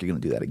you feel like you're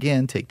going to do that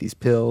again, take these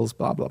pills,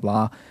 blah, blah,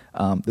 blah.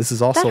 This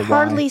is also that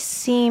hardly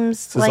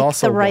seems like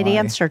the right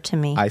answer to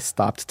me. I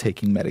stopped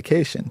taking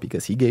medication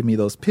because he gave me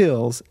those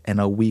pills,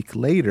 and a week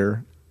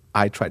later,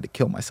 I tried to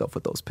kill myself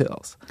with those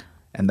pills.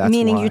 And that's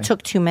Meaning why, you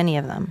took too many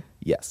of them?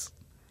 Yes.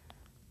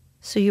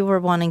 So you were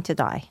wanting to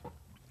die.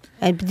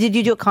 And did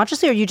you do it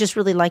consciously, or you just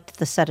really liked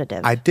the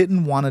sedative? I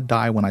didn't want to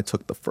die when I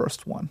took the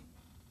first one.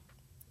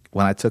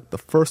 When I took the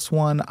first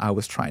one, I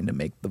was trying to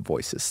make the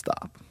voices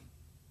stop.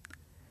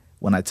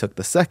 When I took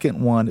the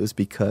second one, it was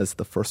because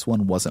the first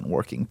one wasn't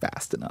working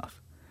fast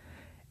enough.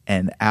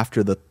 And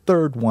after the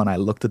third one, I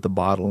looked at the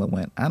bottle and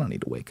went, I don't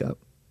need to wake up.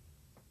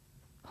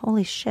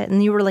 Holy shit.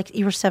 And you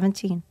were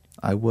 17?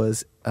 I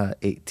was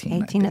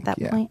 18. 18 at that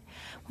point?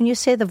 When you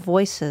say the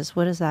voices,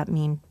 what does that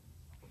mean?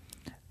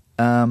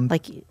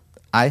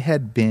 I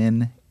had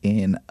been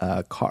in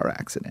a car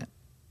accident.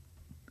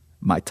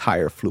 My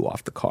tire flew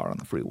off the car on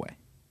the freeway.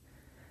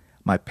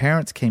 My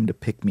parents came to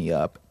pick me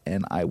up,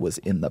 and I was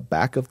in the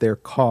back of their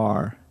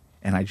car,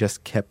 and I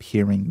just kept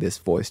hearing this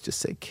voice just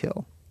say,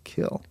 kill,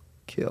 kill,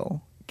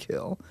 kill,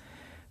 kill.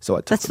 So I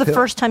took That's the pill.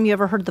 first time you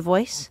ever heard the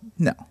voice?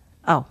 No.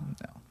 Oh.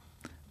 No.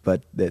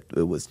 But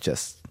it was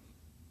just...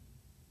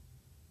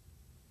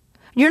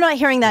 You're not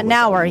hearing that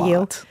now, are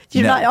you?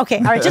 You're No. not. Okay,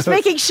 all right. Just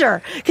making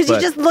sure, because you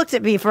just looked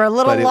at me for a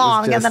little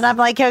long, and then I'm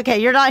like, okay,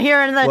 you're not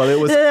hearing the. Well, it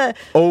was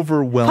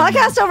overwhelming.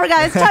 Podcast over,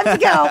 guys. Time to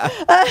go.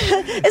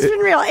 It's been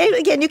real.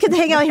 Again, you can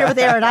hang out here with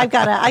Aaron. I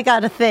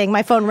got a thing.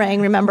 My phone rang.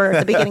 Remember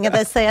at the beginning of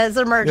this? It's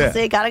an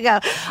emergency. Yeah. Gotta go.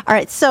 All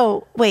right.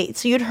 So wait.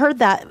 So you'd heard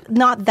that,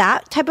 not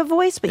that type of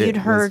voice, but you'd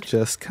heard It was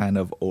just kind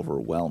of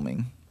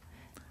overwhelming.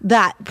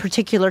 that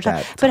particular time.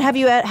 That But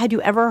time. had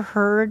you ever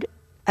heard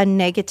a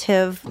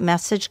negative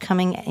message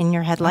coming in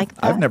your head like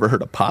that? I've never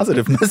heard a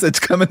positive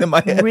message coming in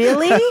my head.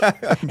 Really?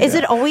 Is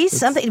it always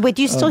something? Wait,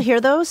 do you still hear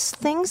those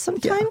things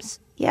sometimes?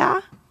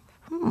 Yeah.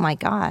 Oh my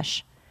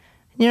gosh.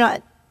 You're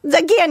not.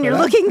 Again, you're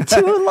looking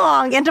too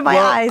long into my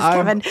eyes,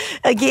 Kevin.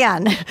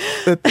 Again.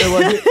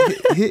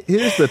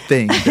 Here's the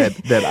thing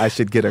that I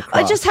should get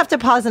across. I just have to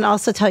pause and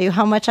also tell you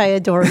how much I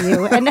adore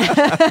you. And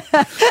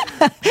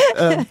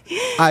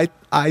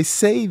I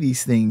say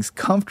these things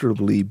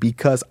comfortably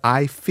because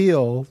I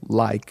feel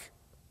like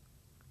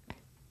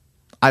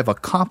I've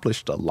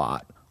accomplished a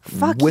lot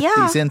with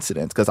these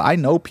incidents. Because I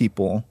know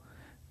people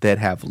that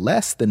have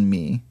less than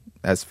me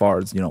as far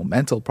as,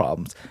 mental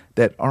problems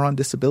that are on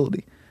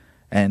disability.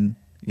 And,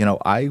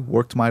 I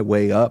worked my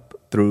way up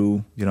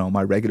through,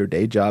 my regular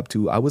day job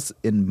to, I was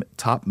in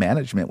top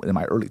management in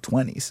my early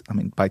 20s. I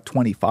mean, by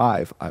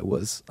 25, I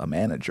was a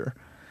manager.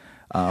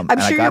 I'm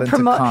sure you're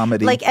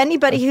promoting, like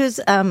anybody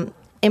who's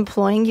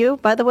employing you,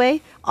 by the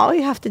way, all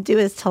you have to do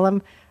is tell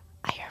them,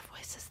 I hear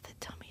voices that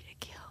tell me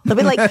to kill. They'll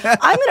be like,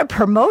 I'm going to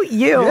promote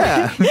you.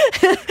 Yeah.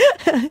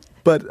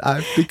 But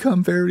I've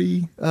become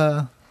very,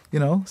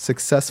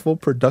 successful,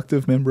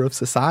 productive member of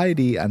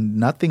society, and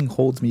nothing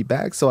holds me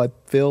back. So I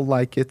feel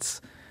like it's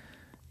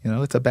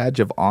a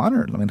badge of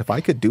honor. I mean, if I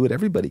could do it,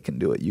 everybody can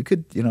do it. You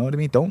could, you know what I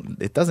mean?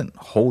 It doesn't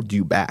hold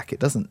you back.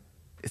 It's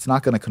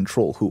not going to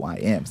control who I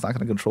am. It's not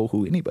going to control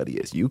who anybody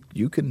is.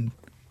 You can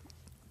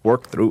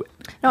work through it.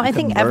 No, I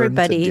think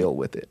everybody deal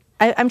with it.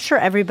 I'm sure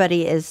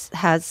everybody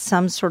has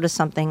some sort of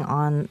something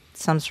on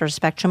some sort of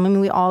spectrum. I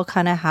mean, we all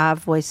kind of have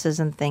voices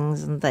and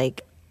things, and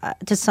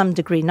to some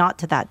degree, not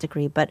to that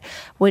degree, but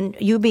when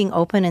you being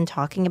open and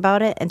talking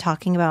about it and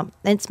talking about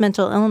its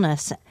mental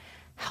illness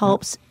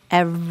helps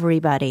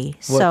everybody.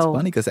 Well, so it's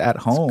funny because at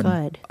home,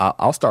 good.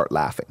 I'll start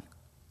laughing.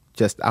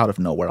 Just out of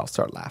nowhere, I'll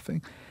start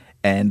laughing.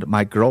 And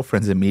my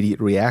girlfriend's immediate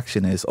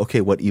reaction is,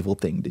 okay, what evil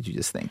thing did you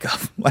just think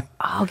of?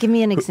 Give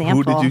me an example.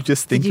 Who did you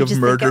just think of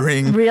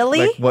murdering?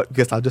 Really? What?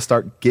 Because I'll just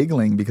start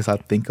giggling because I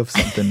think of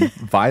something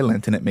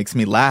violent and it makes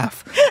me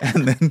laugh.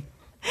 And then...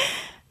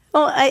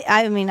 Well,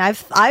 I mean, I've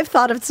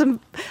thought of some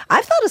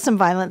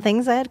violent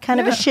things. I had kind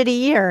of a shitty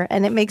year,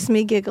 and it makes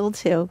me giggle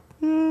too.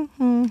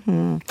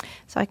 So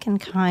I can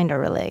kind of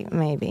relate,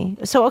 maybe.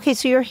 So okay,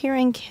 so you're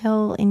hearing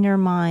kill in your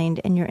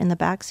mind, and you're in the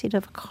backseat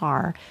of a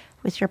car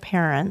with your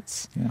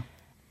parents. Yeah.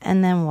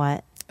 And then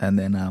what? And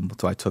then,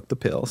 so I took the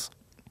pills,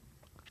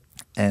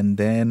 and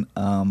then,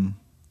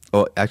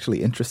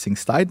 actually, interesting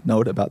side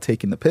note about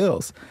taking the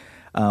pills.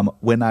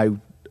 When I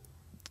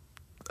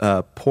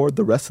poured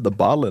the rest of the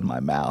bottle in my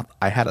mouth,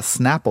 I had a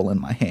Snapple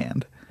in my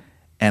hand,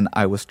 and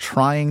I was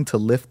trying to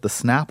lift the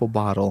Snapple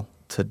bottle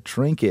to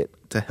drink it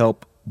to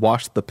help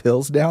wash the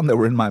pills down that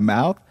were in my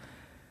mouth.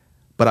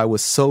 But I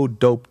was so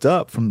doped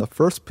up from the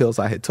first pills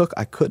I had took,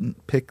 I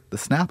couldn't pick the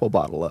Snapple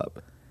bottle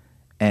up.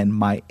 And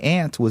my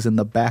aunt was in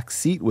the back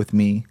seat with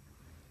me.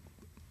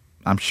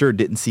 I'm sure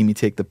didn't see me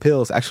take the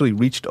pills, actually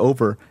reached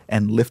over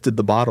and lifted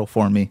the bottle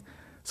for me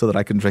so that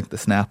I could drink the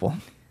Snapple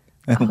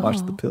and wash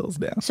the pills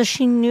down. So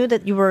she knew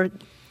that you were...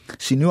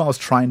 She knew I was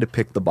trying to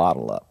pick the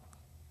bottle up,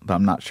 but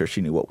I'm not sure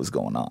she knew what was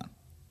going on.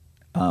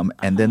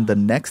 And then the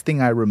next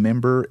thing I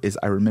remember is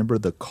I remember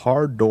the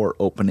car door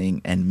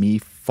opening and me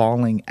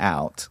falling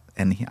out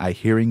and I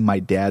hearing my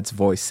dad's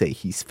voice say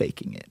he's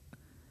faking it.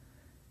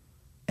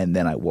 And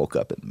then I woke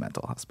up in the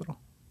mental hospital.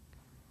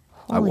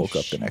 I woke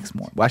up the next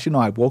morning. Well, actually, no,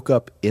 I woke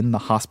up in the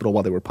hospital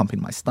while they were pumping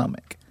my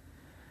stomach.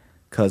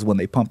 Because when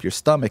they pump your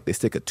stomach, they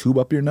stick a tube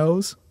up your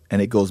nose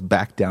and it goes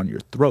back down your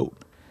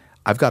throat.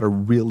 I've got a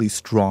really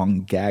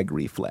strong gag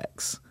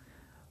reflex.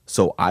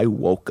 So I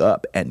woke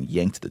up and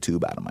yanked the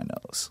tube out of my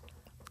nose.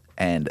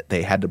 And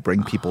they had to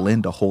bring people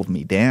in to hold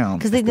me down.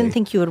 Because they didn't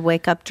think you would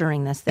wake up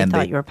during this. They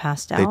thought you were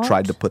passed out. They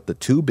tried to put the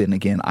tube in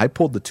again. I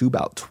pulled the tube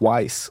out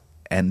twice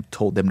and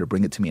told them to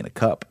bring it to me in a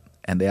cup.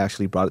 And they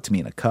actually brought it to me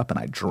in a cup and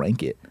I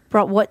drank it.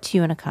 Brought what to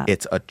you in a cup?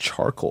 It's a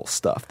charcoal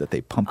stuff that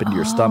they pump into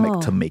your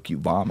stomach to make you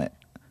vomit.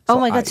 So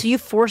my God, so you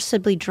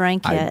forcibly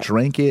drank it. I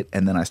drank it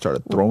and then I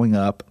started throwing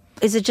up.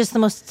 Is it just the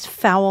most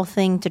foul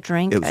thing to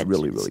drink? It was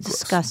really, really it's gross.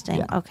 Disgusting.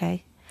 Yeah.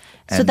 Okay.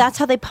 So that's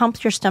how they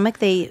pumped your stomach?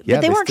 But they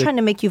weren't trying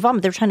to make you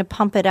vomit. They were trying to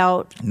pump it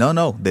out.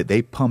 No.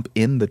 They pump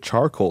in the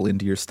charcoal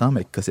into your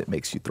stomach because it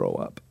makes you throw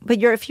up.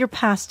 But if you're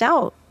passed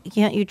out,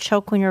 can't you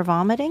choke when you're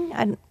vomiting?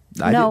 I didn't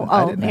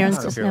Aaron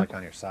Or says if you're no. like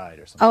on your side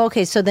or something. Oh,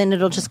 okay. So then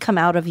it'll just come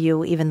out of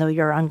you even though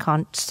you're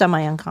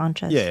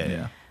semi-unconscious.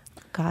 Yeah.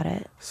 Got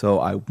it. So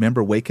I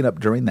remember waking up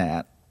during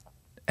that,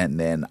 and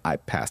then I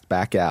passed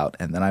back out,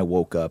 and then I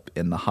woke up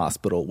in the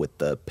hospital with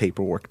the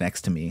paperwork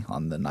next to me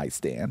on the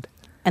nightstand.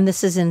 And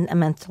this is in a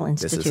mental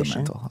institution? This is a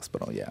mental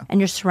hospital, yeah.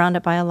 And you're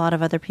surrounded by a lot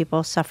of other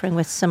people suffering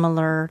with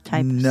similar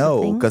types of things?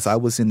 No, because I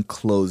was in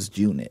closed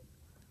unit.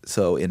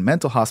 So in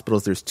mental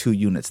hospitals, there's two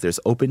units. There's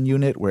open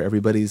unit where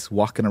everybody's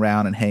walking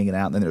around and hanging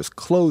out. And then there's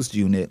closed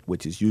unit,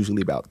 which is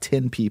usually about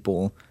 10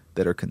 people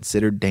that are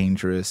considered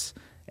dangerous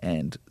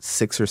and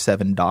 6 or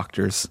 7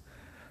 doctors.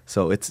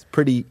 So it's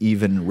pretty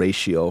even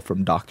ratio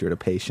from doctor to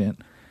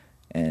patient.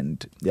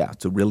 And yeah,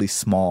 it's a really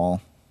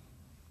small,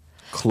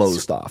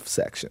 closed off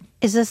section.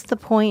 Is this the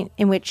point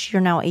in which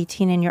you're now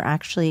 18 and you're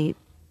actually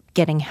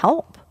getting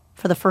help?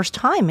 For the first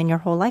time in your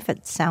whole life,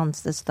 it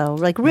sounds as though,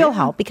 like real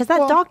help. Because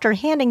that doctor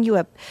handing you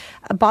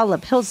a bottle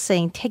of pills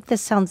saying, take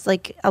this, sounds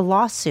like a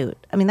lawsuit.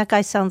 I mean, that guy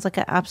sounds like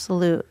an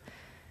absolutely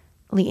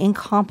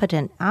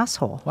incompetent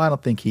asshole. Well, I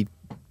don't think he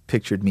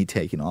pictured me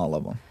taking all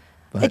of them.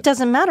 But It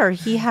doesn't matter.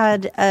 He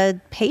had a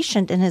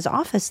patient in his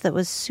office that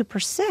was super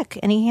sick,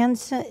 and he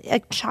hands a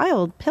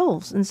child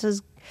pills and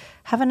says,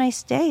 have a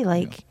nice day.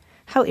 Like,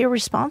 how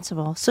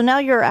irresponsible. So now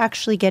you're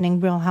actually getting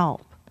real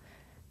help.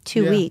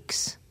 2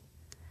 weeks.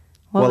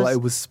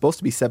 it was supposed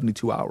to be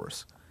 72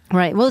 hours.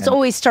 Right. Well, it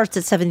always starts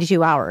at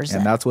 72 hours.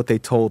 And that's what they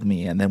told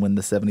me. And then when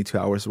the 72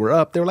 hours were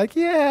up, they were like,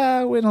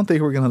 yeah, we don't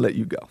think we're going to let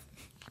you go.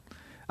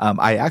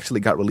 I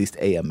actually got released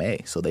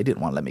AMA, so they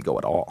didn't want to let me go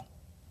at all.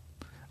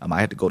 I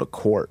had to go to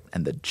court,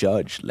 and the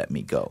judge let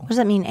me go. What does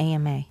that mean,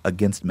 AMA?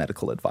 Against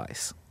medical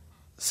advice.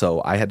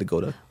 So I had to go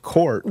to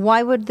court.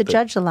 Why would the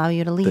judge allow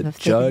you to leave? The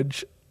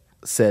judge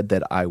said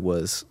that I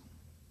was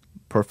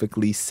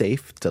perfectly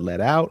safe to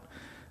let out.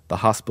 The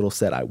hospital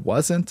said I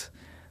wasn't.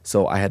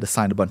 So I had to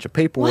sign a bunch of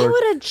paperwork. Why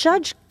would a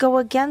judge go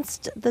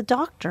against the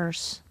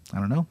doctors? I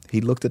don't know.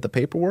 He looked at the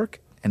paperwork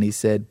and he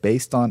said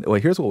here's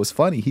what was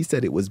funny. He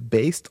said it was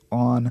based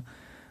on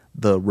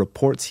the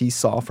reports he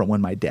saw from when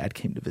my dad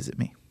came to visit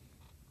me.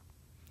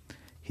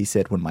 He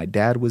said when my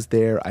dad was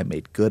there, I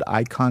made good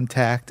eye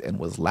contact and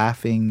was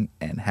laughing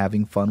and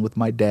having fun with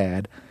my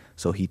dad.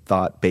 So he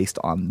thought based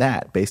on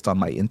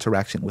my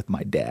interaction with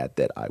my dad,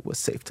 that I was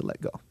safe to let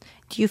go.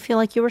 Do you feel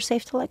like you were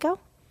safe to let go?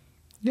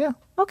 Yeah.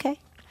 Okay.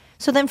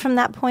 So then from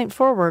that point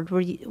forward,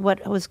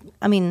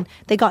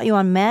 they got you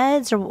on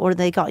meds or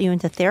they got you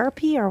into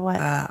therapy or what?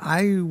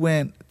 I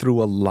went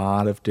through a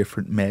lot of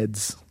different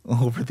meds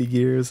over the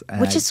years.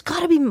 Which has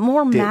got to be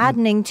more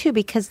maddening too,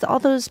 because all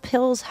those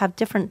pills have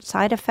different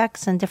side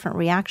effects and different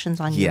reactions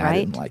on you, right? Yeah, I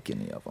didn't like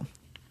any of them.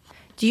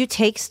 Do you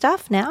take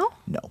stuff now?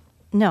 No.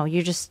 No,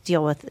 you just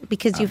deal with it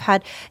because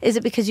is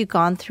it because you've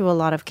gone through a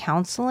lot of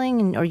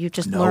counseling or you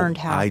just learned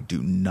how? I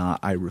do not.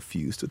 I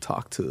refuse to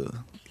talk to.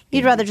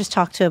 You'd rather just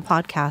talk to a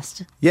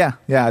podcast. Yeah.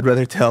 I'd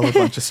rather tell a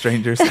bunch of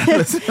strangers.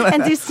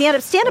 And do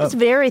stand-up. Stand-up's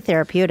very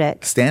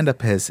therapeutic.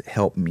 Stand-up has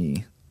helped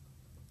me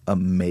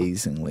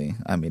amazingly.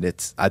 I mean,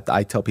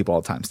 I tell people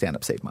all the time,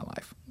 stand-up saved my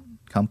life.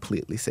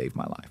 Completely saved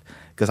my life.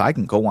 Because I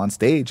can go on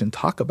stage and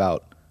talk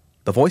about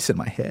the voice in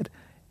my head.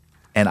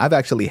 And I've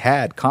actually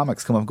had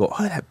comics come up and go,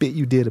 oh, that bit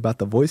you did about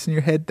the voice in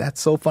your head,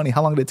 that's so funny.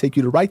 How long did it take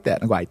you to write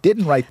that? And I go, I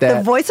didn't write that.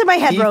 The voice in my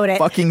head wrote it. He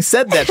fucking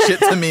said that shit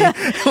to me.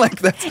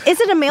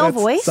 Is it a male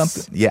voice?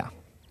 Something. Yeah.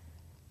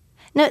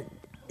 Now,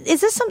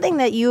 is this something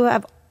that you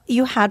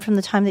had from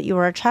the time that you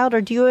were a child,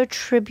 or do you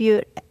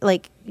attribute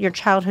like your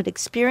childhood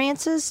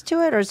experiences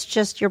to it, or it's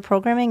just your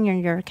programming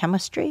and your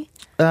chemistry?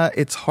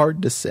 It's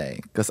hard to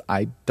say because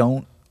I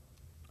don't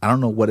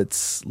know what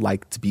it's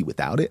like to be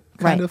without it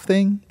kind of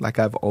thing. Like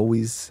I've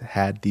always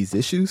had these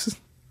issues.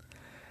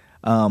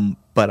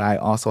 But I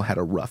also had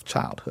a rough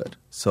childhood.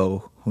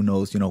 So who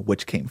knows,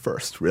 which came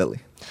first, really.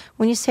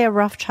 When you say a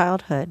rough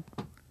childhood,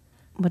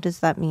 What does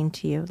that mean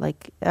to you?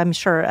 Like, I'm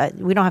sure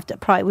we don't have to.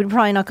 We're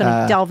probably not going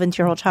to delve into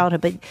your whole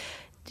childhood, but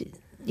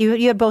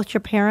you had both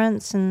your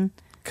parents and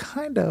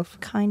Kind of.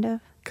 kind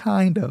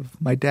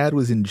of. My dad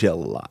was in jail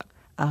a lot.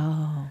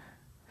 Oh,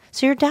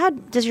 so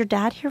does your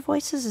dad hear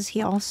voices? Does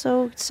he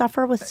also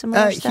suffer with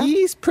similar stuff?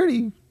 He's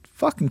pretty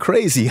fucking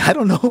crazy. I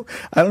don't know.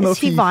 If Is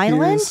he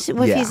violent? hears-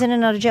 If he's in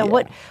and out of jail,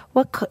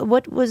 Yeah.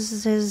 what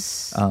was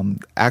his?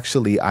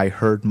 Actually, I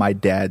heard my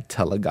dad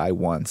tell a guy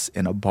once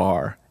in a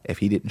bar, if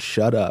he didn't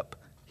shut up,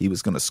 he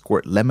was going to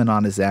squirt lemon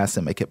on his ass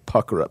and make it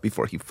pucker up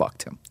before he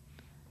fucked him.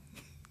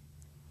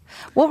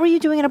 What were you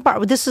doing in a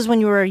bar? This is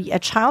when you were a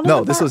child?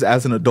 No, this was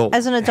as an adult.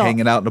 As an adult.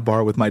 Hanging out in a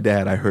bar with my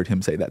dad, I heard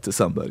him say that to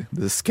somebody.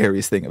 The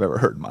scariest thing I've ever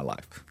heard in my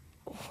life.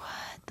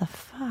 The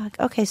fuck?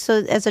 Okay, so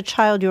as a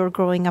child, you were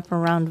growing up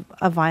around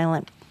a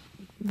violence,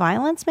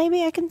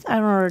 maybe? I don't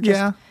know. Or just,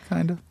 Yeah,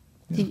 kind of.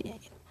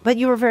 But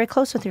you were very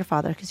close with your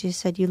father because you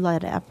said you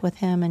led up with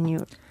him and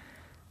you...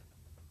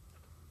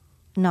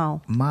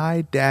 No.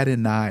 My dad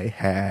and I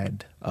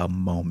had a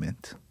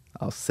moment,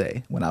 I'll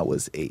say, when I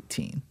was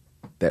 18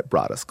 that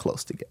brought us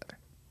close together.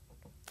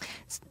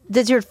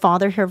 Does your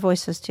father hear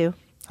voices too?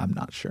 I'm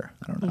not sure.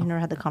 I don't know. You never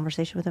had the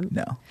conversation with him?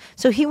 No.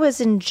 So he was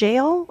in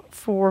jail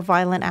for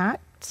violent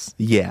acts?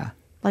 Yeah.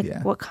 Like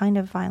yeah. what kind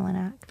of violent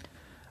act?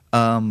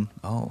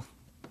 Oh.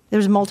 There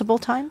was multiple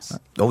times?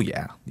 Oh,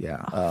 yeah.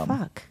 Yeah.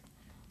 Fuck.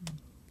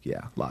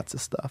 Yeah, lots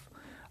of stuff.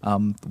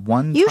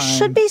 One You time,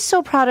 should be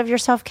so proud of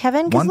yourself,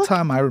 Kevin. 'cause One look-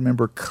 time I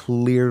remember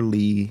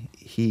clearly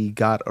he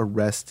got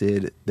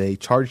arrested. They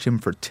charged him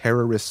for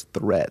terrorist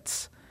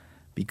threats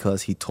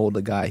because he told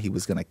a guy he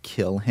was going to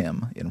kill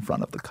him in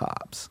front of the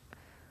cops.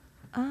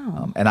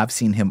 Oh. And I've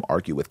seen him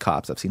argue with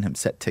cops. I've seen him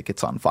set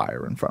tickets on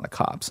fire in front of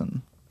cops.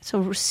 And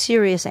So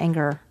serious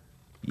anger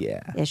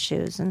yeah.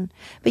 issues.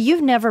 But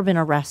you've never been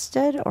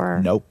arrested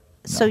or... Nope.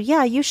 So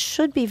yeah, you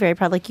should be very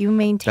proud. Like you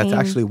maintain...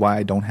 That's actually why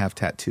I don't have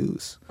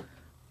tattoos.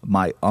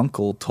 My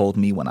uncle told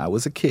me when I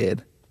was a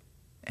kid,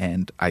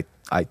 and I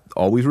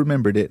always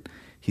remembered it,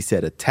 he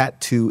said a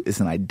tattoo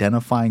is an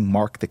identifying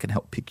mark that can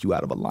help pick you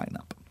out of a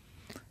lineup.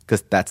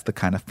 Because that's the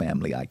kind of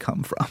family I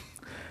come from.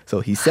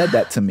 So he said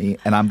that to me,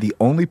 and I'm the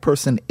only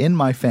person in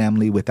my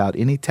family without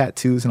any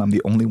tattoos, and I'm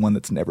the only one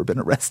that's never been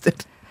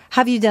arrested.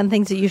 Have you done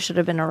things that you should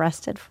have been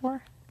arrested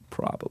for?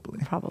 Probably.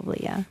 Probably,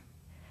 yeah.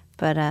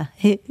 But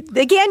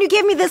again, you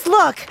gave me this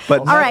look. But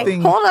all right,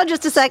 nothing- hold on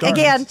just a sec.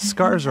 Again,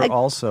 Scars are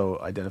also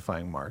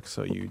identifying marks,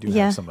 so you do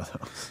Yeah. have some of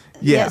those.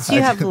 Yeah. yes,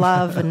 you have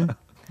love and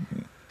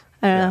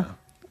I don't know.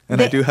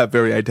 And I do have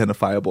very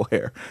identifiable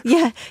hair.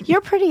 Yeah,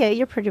 you're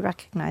pretty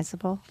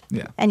recognizable.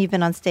 Yeah. And you've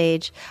been on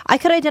stage. I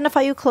could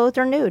identify you clothed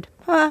or nude.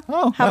 Huh,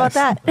 Oh, how nice.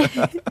 about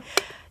that?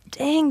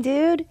 Dang,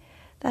 dude.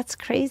 That's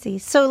crazy.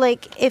 So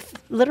like if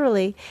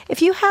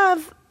you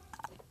have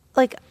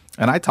like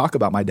And I talk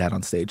about my dad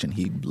on stage, and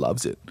he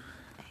loves it.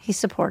 he's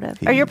supportive.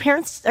 Are your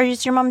parents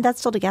is your mom and dad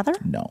still together?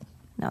 No.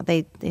 No,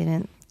 they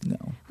didn't. No.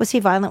 Was he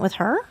violent with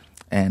her?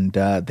 And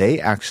they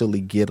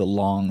actually get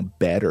along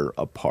better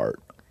apart.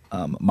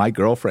 My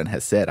girlfriend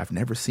has said, I've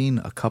never seen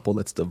a couple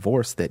that's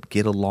divorced that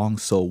get along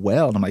so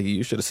well. And I'm like,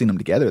 you should have seen them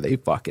together. They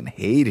fucking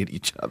hated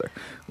each other.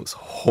 It was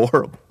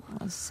horrible.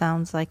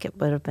 Sounds like it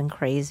would have been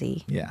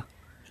crazy. Yeah.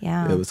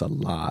 Yeah. There was a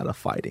lot of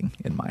fighting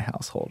in my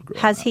household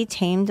growing Has up. he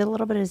tamed a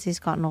little bit as he's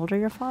gotten older,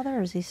 your father,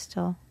 or is he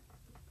still?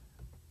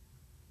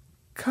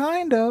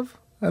 Kind of.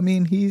 I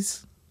mean,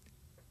 he's...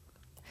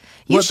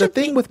 You Well, the should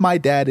thing be- with my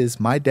dad is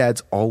my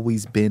dad's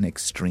always been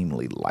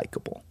extremely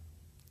likable.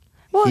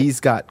 Well, He's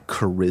got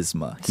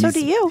charisma. So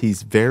do you.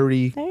 He's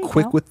very There you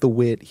quick go. with the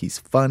wit. He's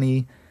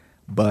funny,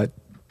 but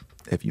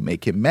if you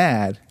make him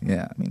mad,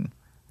 yeah,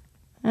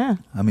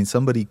 I mean,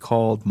 somebody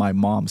called my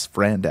mom's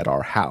friend at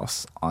our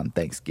house on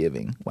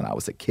Thanksgiving when I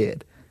was a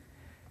kid,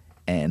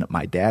 and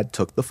my dad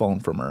took the phone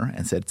from her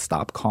and said,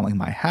 "Stop calling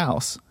my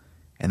house."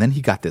 And then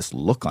he got this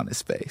look on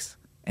his face,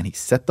 and he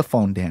set the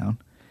phone down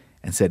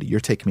and said, "You're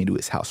taking me to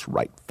his house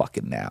right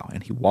fucking now."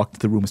 And he walked to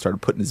the room and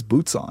started putting his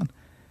boots on.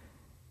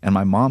 And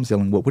my mom's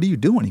yelling, what are you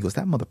doing? He goes,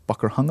 that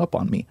motherfucker hung up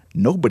on me.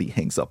 Nobody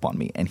hangs up on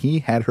me. And he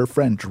had her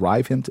friend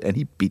drive him and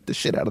he beat the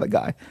shit out of the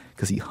guy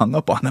because he hung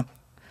up on him.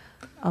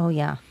 Oh,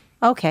 yeah.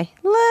 Okay.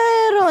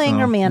 Little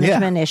anger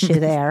management yeah. issue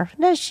there.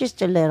 That's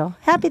just a little.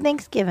 Happy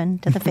Thanksgiving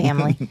to the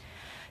family.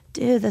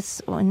 Dude,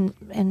 that's one.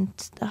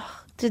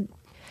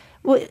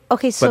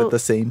 Okay, so. But at the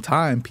same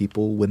time,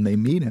 people, when they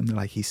meet him, they're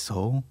like, he's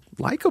so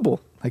likable.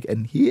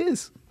 And he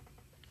is.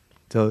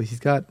 So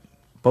he's got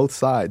both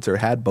sides, or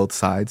had both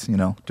sides,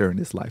 during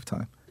his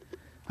lifetime.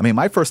 I mean,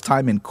 my first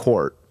time in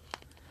court,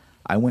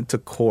 I went to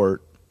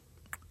court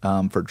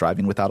for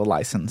driving without a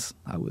license.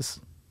 I was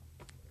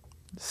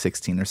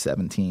 16 or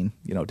 17,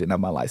 didn't have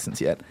my license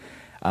yet.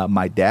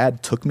 My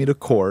dad took me to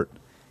court,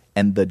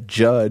 and the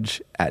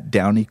judge at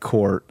Downey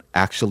Court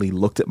actually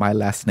looked at my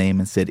last name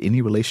and said,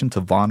 any relation to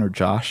Vaughn or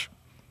Josh?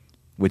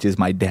 Which is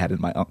my dad and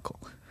my uncle.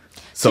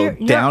 So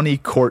you're- Downey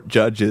Court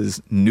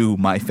judges knew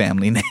my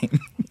family name.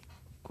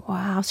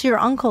 Wow. So your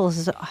uncle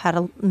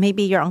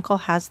maybe your uncle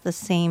has the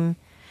same,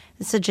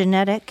 it's a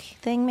genetic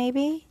thing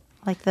maybe?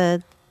 Like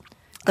the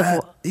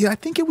Yeah, I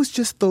think it was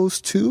just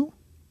those two.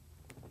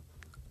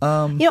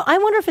 I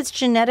wonder if it's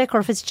genetic or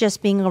if it's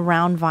just being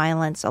around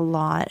violence a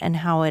lot and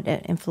how it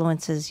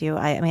influences you.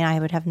 I mean, I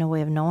would have no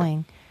way of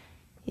knowing.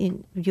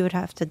 You would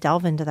have to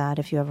delve into that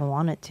if you ever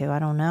wanted to. I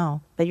don't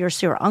know. But your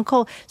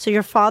uncle, so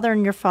your father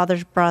and your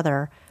father's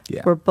brother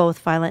were both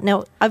violent.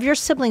 Now, of your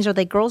siblings, are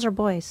they girls or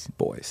boys?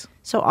 Boys.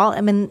 So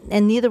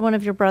and neither one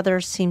of your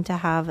brothers seem to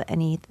have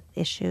any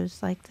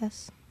issues like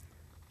this?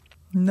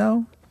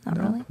 No.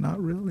 Really?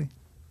 Not really.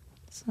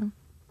 So.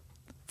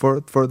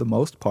 For the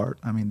most part,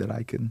 I mean, that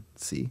I can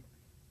see.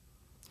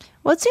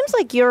 Well, it seems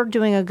like you're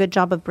doing a good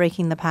job of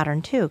breaking the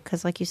pattern too,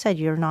 because like you said,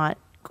 you're not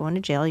going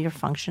to jail, you're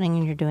functioning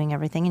and you're doing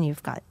everything, and you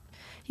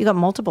got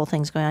multiple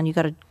things going on. You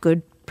got a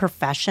good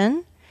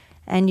profession,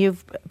 and you're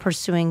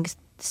pursuing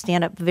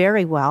stand up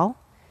very well.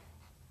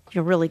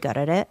 You're really good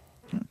at it.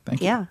 Thank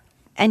you. Yeah,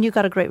 and you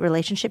got a great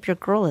relationship. Your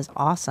girl is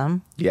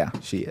awesome. Yeah,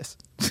 she is.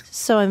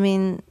 So I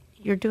mean,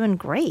 you're doing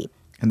great.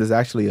 And there's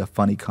actually a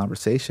funny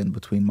conversation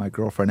between my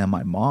girlfriend and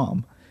my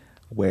mom,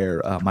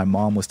 where my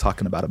mom was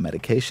talking about a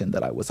medication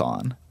that I was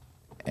on,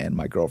 and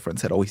my girlfriend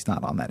said, "Oh, he's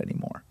not on that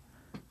anymore."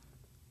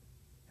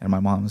 And my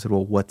mom said,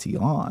 "Well, what's he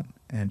on?"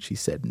 And she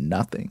said,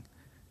 "Nothing."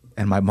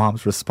 And my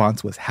mom's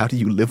response was, "How do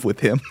you live with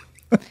him?"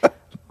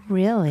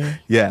 Really?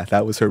 Yeah,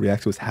 that was her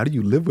reaction, was, "How do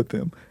you live with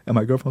him?" And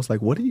my girlfriend was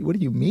like, What do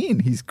you mean?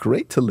 He's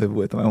great to live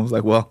with. And I was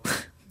like, "Well,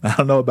 I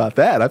don't know about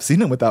that. I've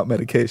seen him without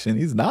medication.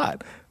 He's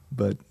not."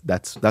 But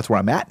that's where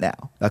I'm at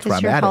now. That's where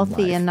I'm you're at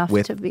healthy in life, enough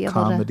with to be able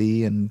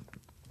comedy and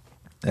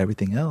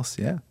everything else.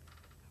 Yeah.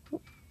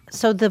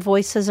 So the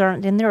voices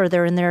aren't in there, or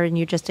they're in there and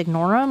you just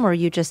ignore them, or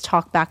you just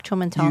talk back to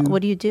them and tell them?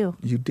 What do you do?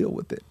 You deal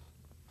with it.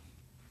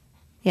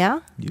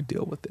 Yeah? You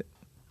deal with it.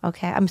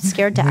 Okay. I'm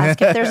scared to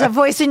ask if there's a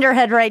voice in your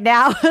head right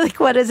now. Like,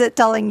 what is it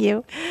telling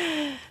you?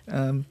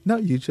 No,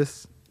 you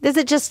just... Is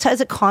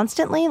it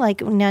constantly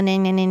like, no,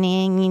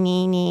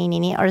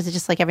 or is it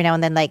just like every now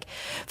and then like,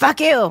 fuck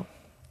you?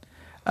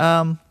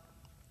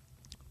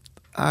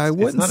 I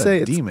wouldn't say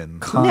it's demon.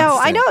 constant. No,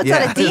 I know it's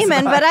not a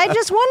demon, but I'm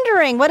just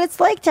wondering what it's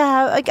like to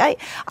have. Like,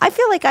 I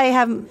feel like I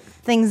have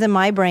things in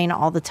my brain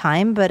all the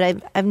time, but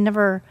I've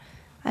never.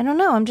 I don't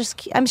know.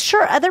 I'm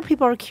sure other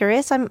people are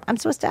curious. I'm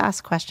supposed to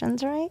ask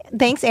questions, right?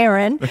 Thanks,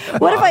 Aaron.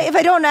 What if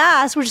I don't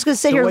ask? We're just going to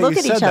sit here and look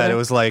at each other. It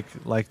was like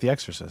The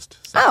Exorcist.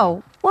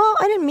 Oh, well,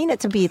 I didn't mean it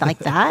to be like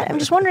that. I'm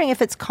just wondering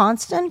if it's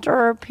constant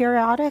or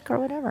periodic or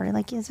whatever.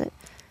 Like, is it?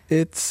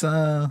 It's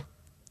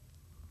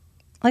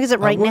like, is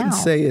it right now? I wouldn't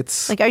say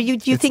it's like. Are you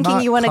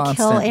thinking you want to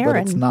kill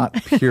Aaron? But it's not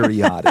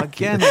periodic.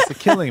 Again, it's a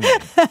killing me.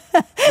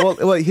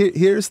 Well,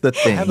 here's the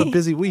thing. I have a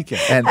busy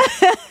weekend.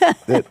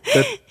 And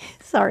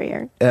Sorry,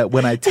 Aaron.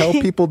 when I tell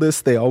people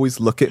this, they always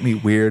look at me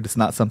weird. It's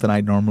not something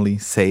I normally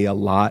say a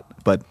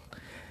lot, but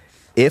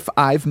if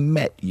I've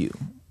met you,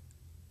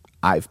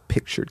 I've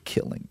pictured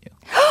killing you.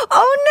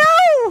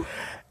 Oh no!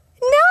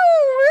 No,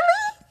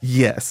 really?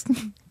 Yes,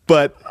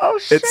 but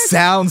it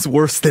sounds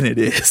worse than it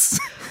is.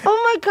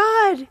 Oh my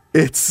God.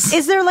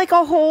 Is there like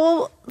a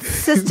whole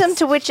system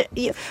to which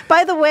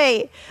by the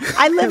way,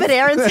 I live at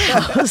Aaron's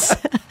house.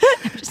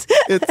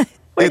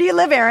 Where do you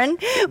live, Aaron?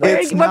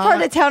 What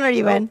part of town are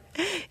you in?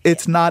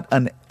 It's not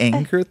an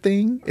anger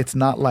thing. It's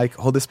not like,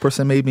 oh, this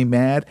person made me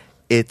mad.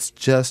 It's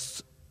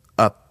just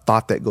a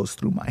thought that goes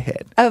through my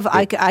head.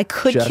 I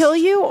could kill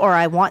you, or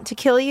I want to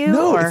kill you?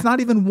 No, it's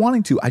not even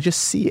wanting to. I just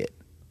see it.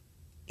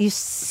 You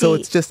see. So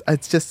it's just I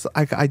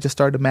just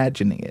started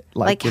imagining it.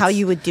 Like how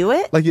you would do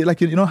it?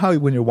 Like you know how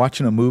when you're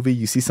watching a movie,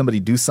 you see somebody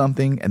do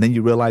something and then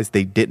you realize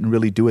they didn't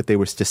really do it. They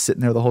were just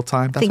sitting there the whole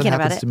time. That's Thinking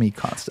what happens about it. to me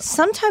constantly.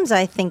 Sometimes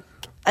I think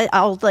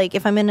I'll like,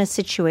 if I'm in a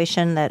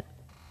situation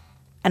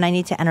and I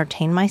need to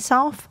entertain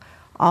myself,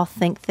 I'll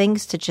think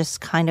things to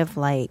just kind of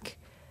like,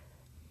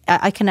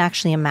 I can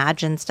actually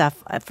imagine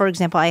stuff. For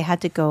example, I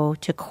had to go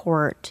to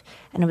court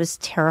and it was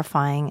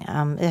terrifying.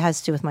 It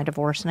has to do with my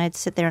divorce, and I had to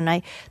sit there,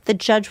 and the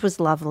judge was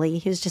lovely.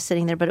 He was just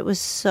sitting there, but it was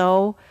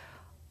so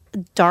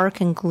dark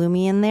and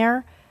gloomy in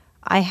there.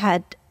 I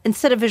had,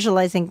 instead of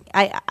visualizing,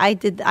 I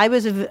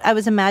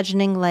was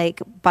imagining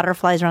like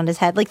butterflies around his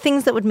head, like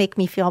things that would make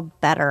me feel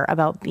better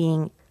about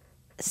being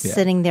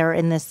sitting there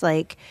in this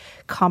like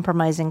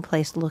compromising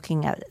place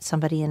looking at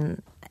somebody,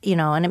 and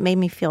and it made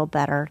me feel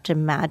better to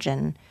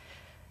imagine.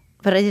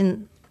 But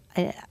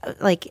I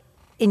like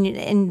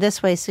in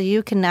this way, so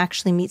you can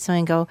actually meet someone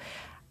and go,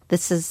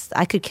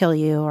 I could kill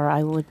you, or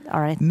I would,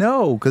 all right.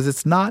 No, because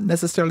it's not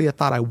necessarily a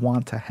thought I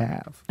want to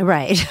have.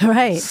 Right.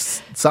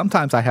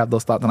 Sometimes I have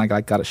those thoughts and I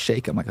got to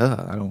shake. I'm like,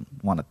 I don't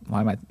want to,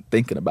 why am I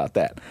thinking about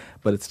that?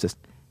 But it's just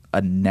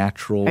a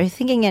natural. Are you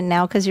thinking it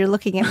now because you're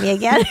looking at me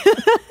again?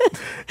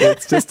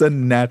 It's just a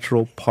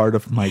natural part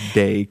of my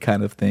day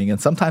kind of thing.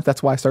 And sometimes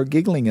that's why I start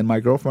giggling, and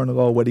my girlfriend will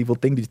go, what evil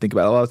thing did you think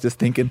about? Oh, I was just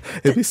thinking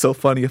it'd be so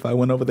funny if I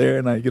went over there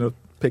and I,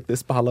 pick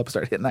this bottle up,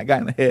 start hitting that guy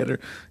in the head, or,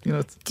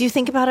 Do you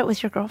think about it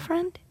with your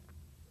girlfriend?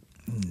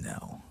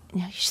 No.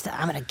 You said,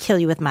 I'm going to kill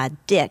you with my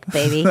dick,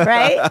 baby,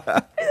 right?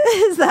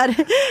 Is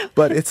that?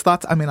 But it's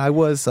thoughts. I mean, I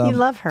was. You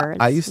love her.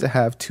 I used to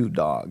have 2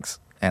 dogs,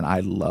 and I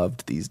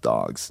loved these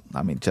dogs.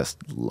 I mean, just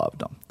loved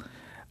them.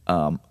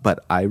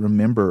 But I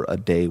remember a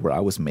day where I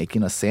was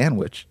making a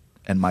sandwich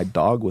and my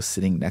dog was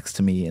sitting next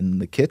to me in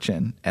the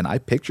kitchen, and I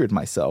pictured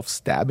myself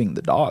stabbing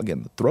the dog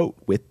in the throat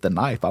with the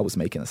knife I was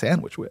making a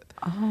sandwich with.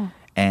 Oh.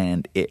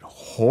 And it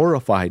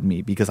horrified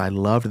me because I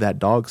loved that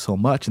dog so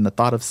much, and the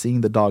thought of seeing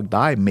the dog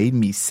die made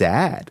me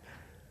sad.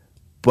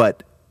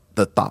 But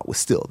the thought was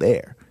still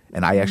there.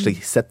 And I actually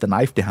set the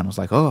knife down. I was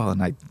like, oh,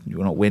 and I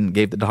went and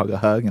gave the dog a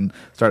hug and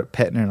started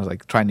petting her, and I was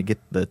like trying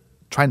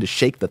to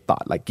shake the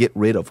thought, like get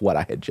rid of what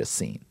I had just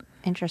seen.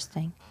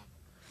 Interesting.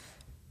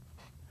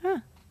 Huh.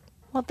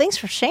 Well, thanks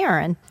for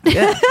sharing.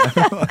 Yeah.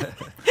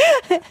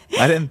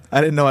 I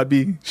didn't know I'd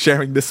be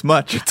sharing this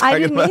much. I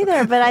didn't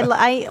either, but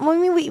I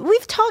mean,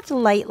 we've talked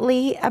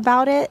lightly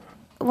about it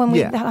when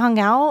we hung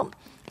out.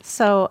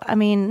 So, I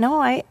mean,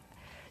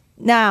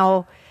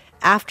 now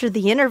after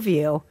the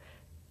interview,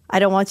 I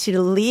don't want you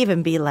to leave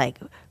and be like,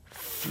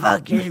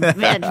 fuck your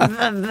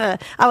bitch.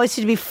 I want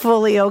you to be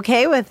fully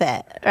okay with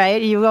it, right?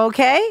 Are you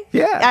okay?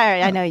 Yeah.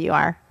 I know you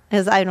are.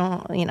 Because I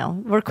don't,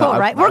 we're cool,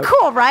 right? We're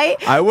cool, right?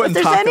 I wouldn't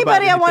If there's talk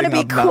anybody about I want to be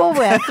anything I'm cool not.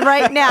 with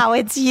right now,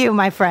 it's you,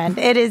 my friend.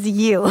 It is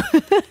you.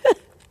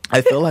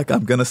 I feel like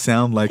I'm going to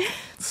sound like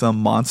some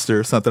monster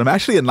or something. I'm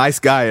actually a nice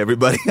guy,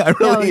 everybody. I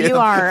really am.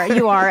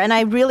 You are. And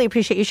I really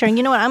appreciate you sharing.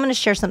 You know what? I'm going to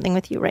share something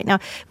with you right now.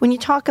 When you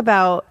talk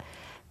about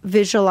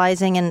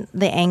visualizing and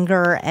the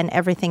anger and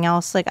everything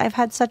else, like I've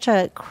had such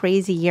a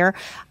crazy year.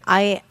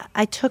 I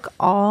took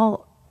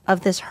all of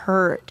this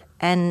hurt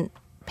and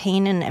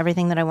pain and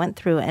everything that I went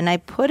through, and I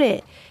put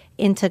it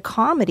into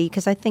comedy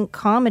because I think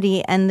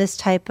comedy and this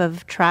type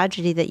of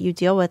tragedy that you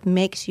deal with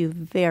makes you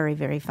very,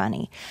 very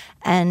funny.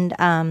 And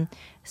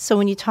so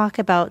when you talk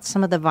about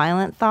some of the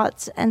violent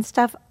thoughts and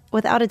stuff,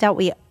 without a doubt,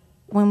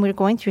 when we're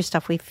going through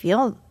stuff, we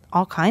feel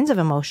all kinds of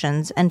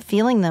emotions, and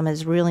feeling them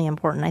is really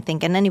important, I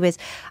think. And anyways,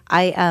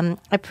 I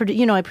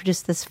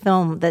produced this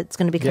film that's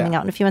going to be coming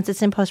out in a few months.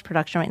 It's in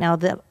post-production right now.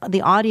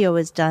 The audio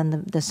is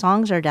done, the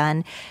songs are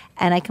done,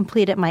 and I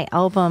completed my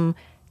album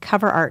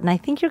cover art, and I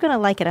think you're going to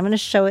like it. I'm going to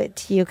show it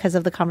to you because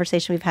of the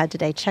conversation we've had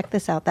today. Check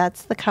this out.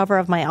 That's the cover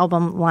of my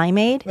album,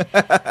 Limeade.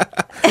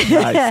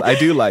 Nice. I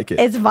do like it.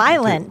 It's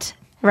violent,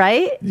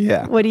 right?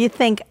 Yeah. What do you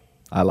think?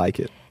 I like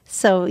it.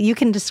 So you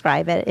can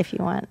describe it if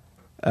you want.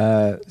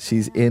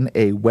 She's in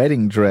a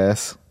wedding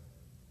dress.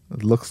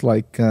 It looks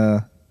like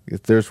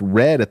there's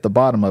red at the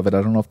bottom of it.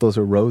 I don't know if those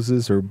are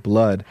roses or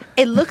blood.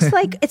 It looks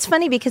like, it's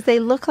funny because they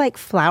look like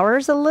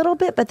flowers a little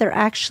bit, but they're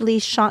actually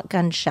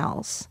shotgun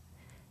shells.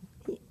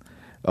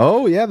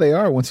 Oh, yeah, they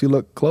are once you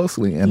look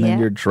closely. And then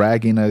you're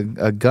dragging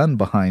a gun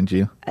behind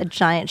you. A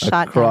giant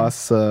shotgun.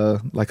 Across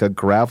like a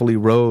gravelly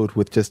road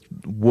with just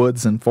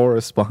woods and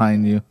forests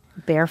behind you.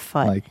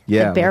 Barefoot.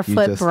 The barefoot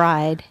like you just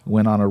bride.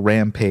 Went on a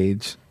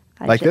rampage.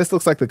 This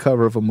looks like the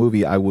cover of a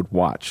movie I would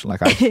watch.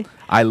 Like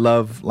I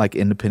love like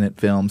independent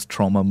films,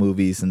 trauma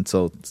movies, and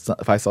so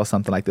if I saw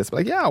something like this, I'd be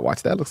like, yeah, I'll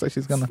watch that. Looks like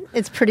she's gonna.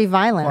 It's pretty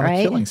violent, on right?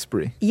 A killing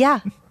spree. Yeah,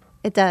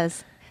 it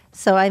does.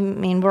 So I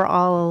mean, we're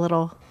all a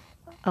little.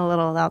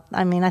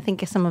 I mean, I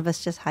think some of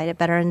us just hide it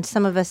better, and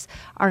some of us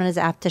aren't as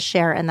apt to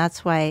share, and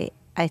that's why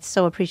I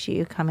so appreciate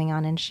you coming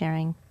on and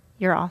sharing.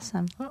 You're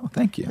awesome. Oh,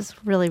 thank you.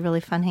 It's really, really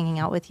fun hanging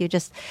out with you.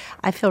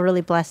 I feel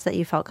really blessed that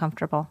you felt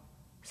comfortable.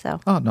 So.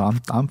 Oh no,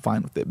 I'm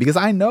fine with it because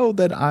I know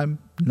that I'm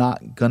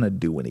not gonna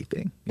do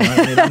anything. You know what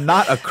I mean? I'm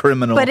not a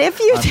criminal. But if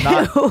you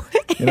do,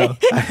 not,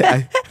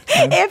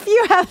 if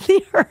you have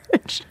the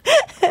urge,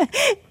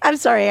 I'm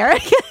sorry,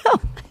 Eric.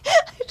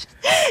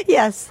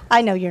 Yes,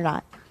 I know you're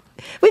not.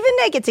 We've been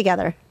naked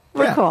together.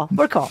 We're cool.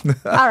 We're cool.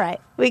 All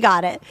right, we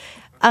got it.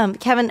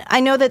 Kevin, I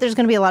know that there's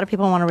going to be a lot of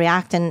people who want to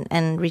react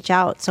and reach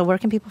out. So where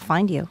can people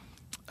find you?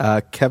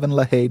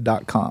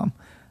 KevinLahaie.com.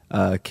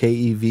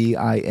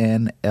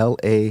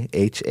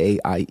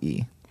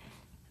 KevinLahaie.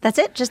 That's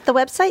it? Just the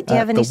website? Do you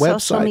have any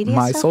social media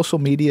My stuff? social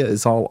media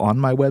is all on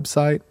my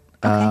website.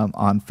 Okay.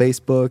 On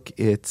Facebook,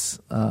 it's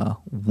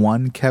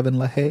one Kevin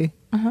Lahaie.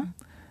 Uh-huh.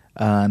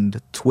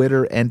 And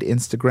Twitter and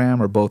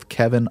Instagram are both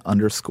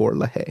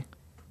Kevin_Lahaie.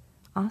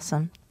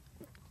 Awesome.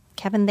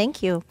 Kevin,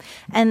 thank you.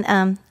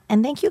 And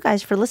thank you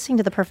guys for listening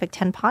to the Perfect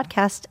 10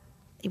 podcast.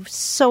 I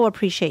so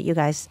appreciate you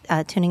guys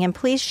tuning in.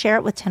 Please share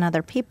it with 10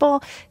 other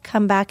people.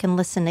 Come back and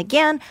listen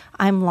again.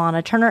 I'm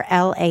Lana Turner,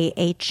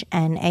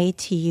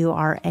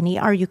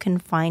 LAHNATURNER. You can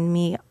find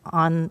me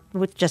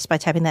just by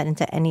typing that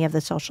into any of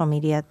the social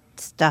media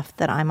stuff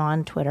that I'm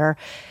on, Twitter,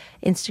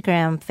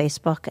 Instagram,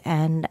 Facebook,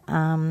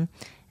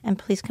 and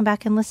please come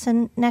back and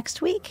listen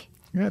next week.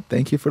 Yeah,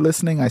 thank you for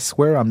listening. I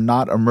swear I'm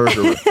not a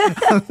murderer.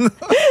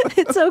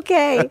 It's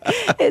okay.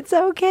 It's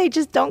okay.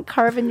 Just don't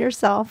carve in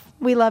yourself.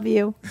 We love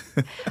you.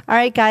 All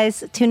right,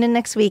 guys. Tune in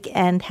next week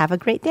and have a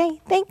great day.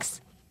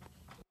 Thanks.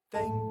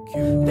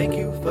 Thank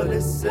you for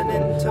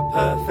listening to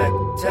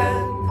Perfect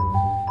 10.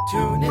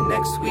 Tune in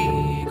next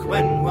week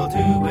when we'll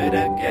do it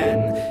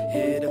again.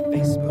 Hit up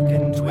Facebook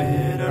and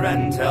Twitter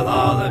and tell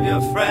all of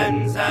your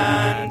friends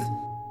and...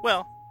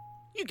 Well,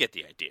 you get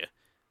the idea.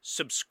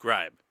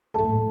 Subscribe.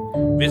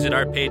 Visit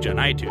our page on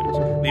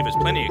iTunes. Leave us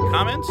plenty of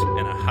comments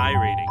and a high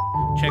rating.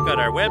 Check out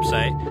our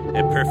website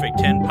at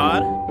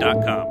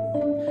perfect10pod.com.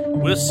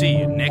 We'll see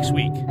you next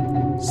week.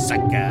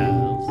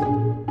 Suckers.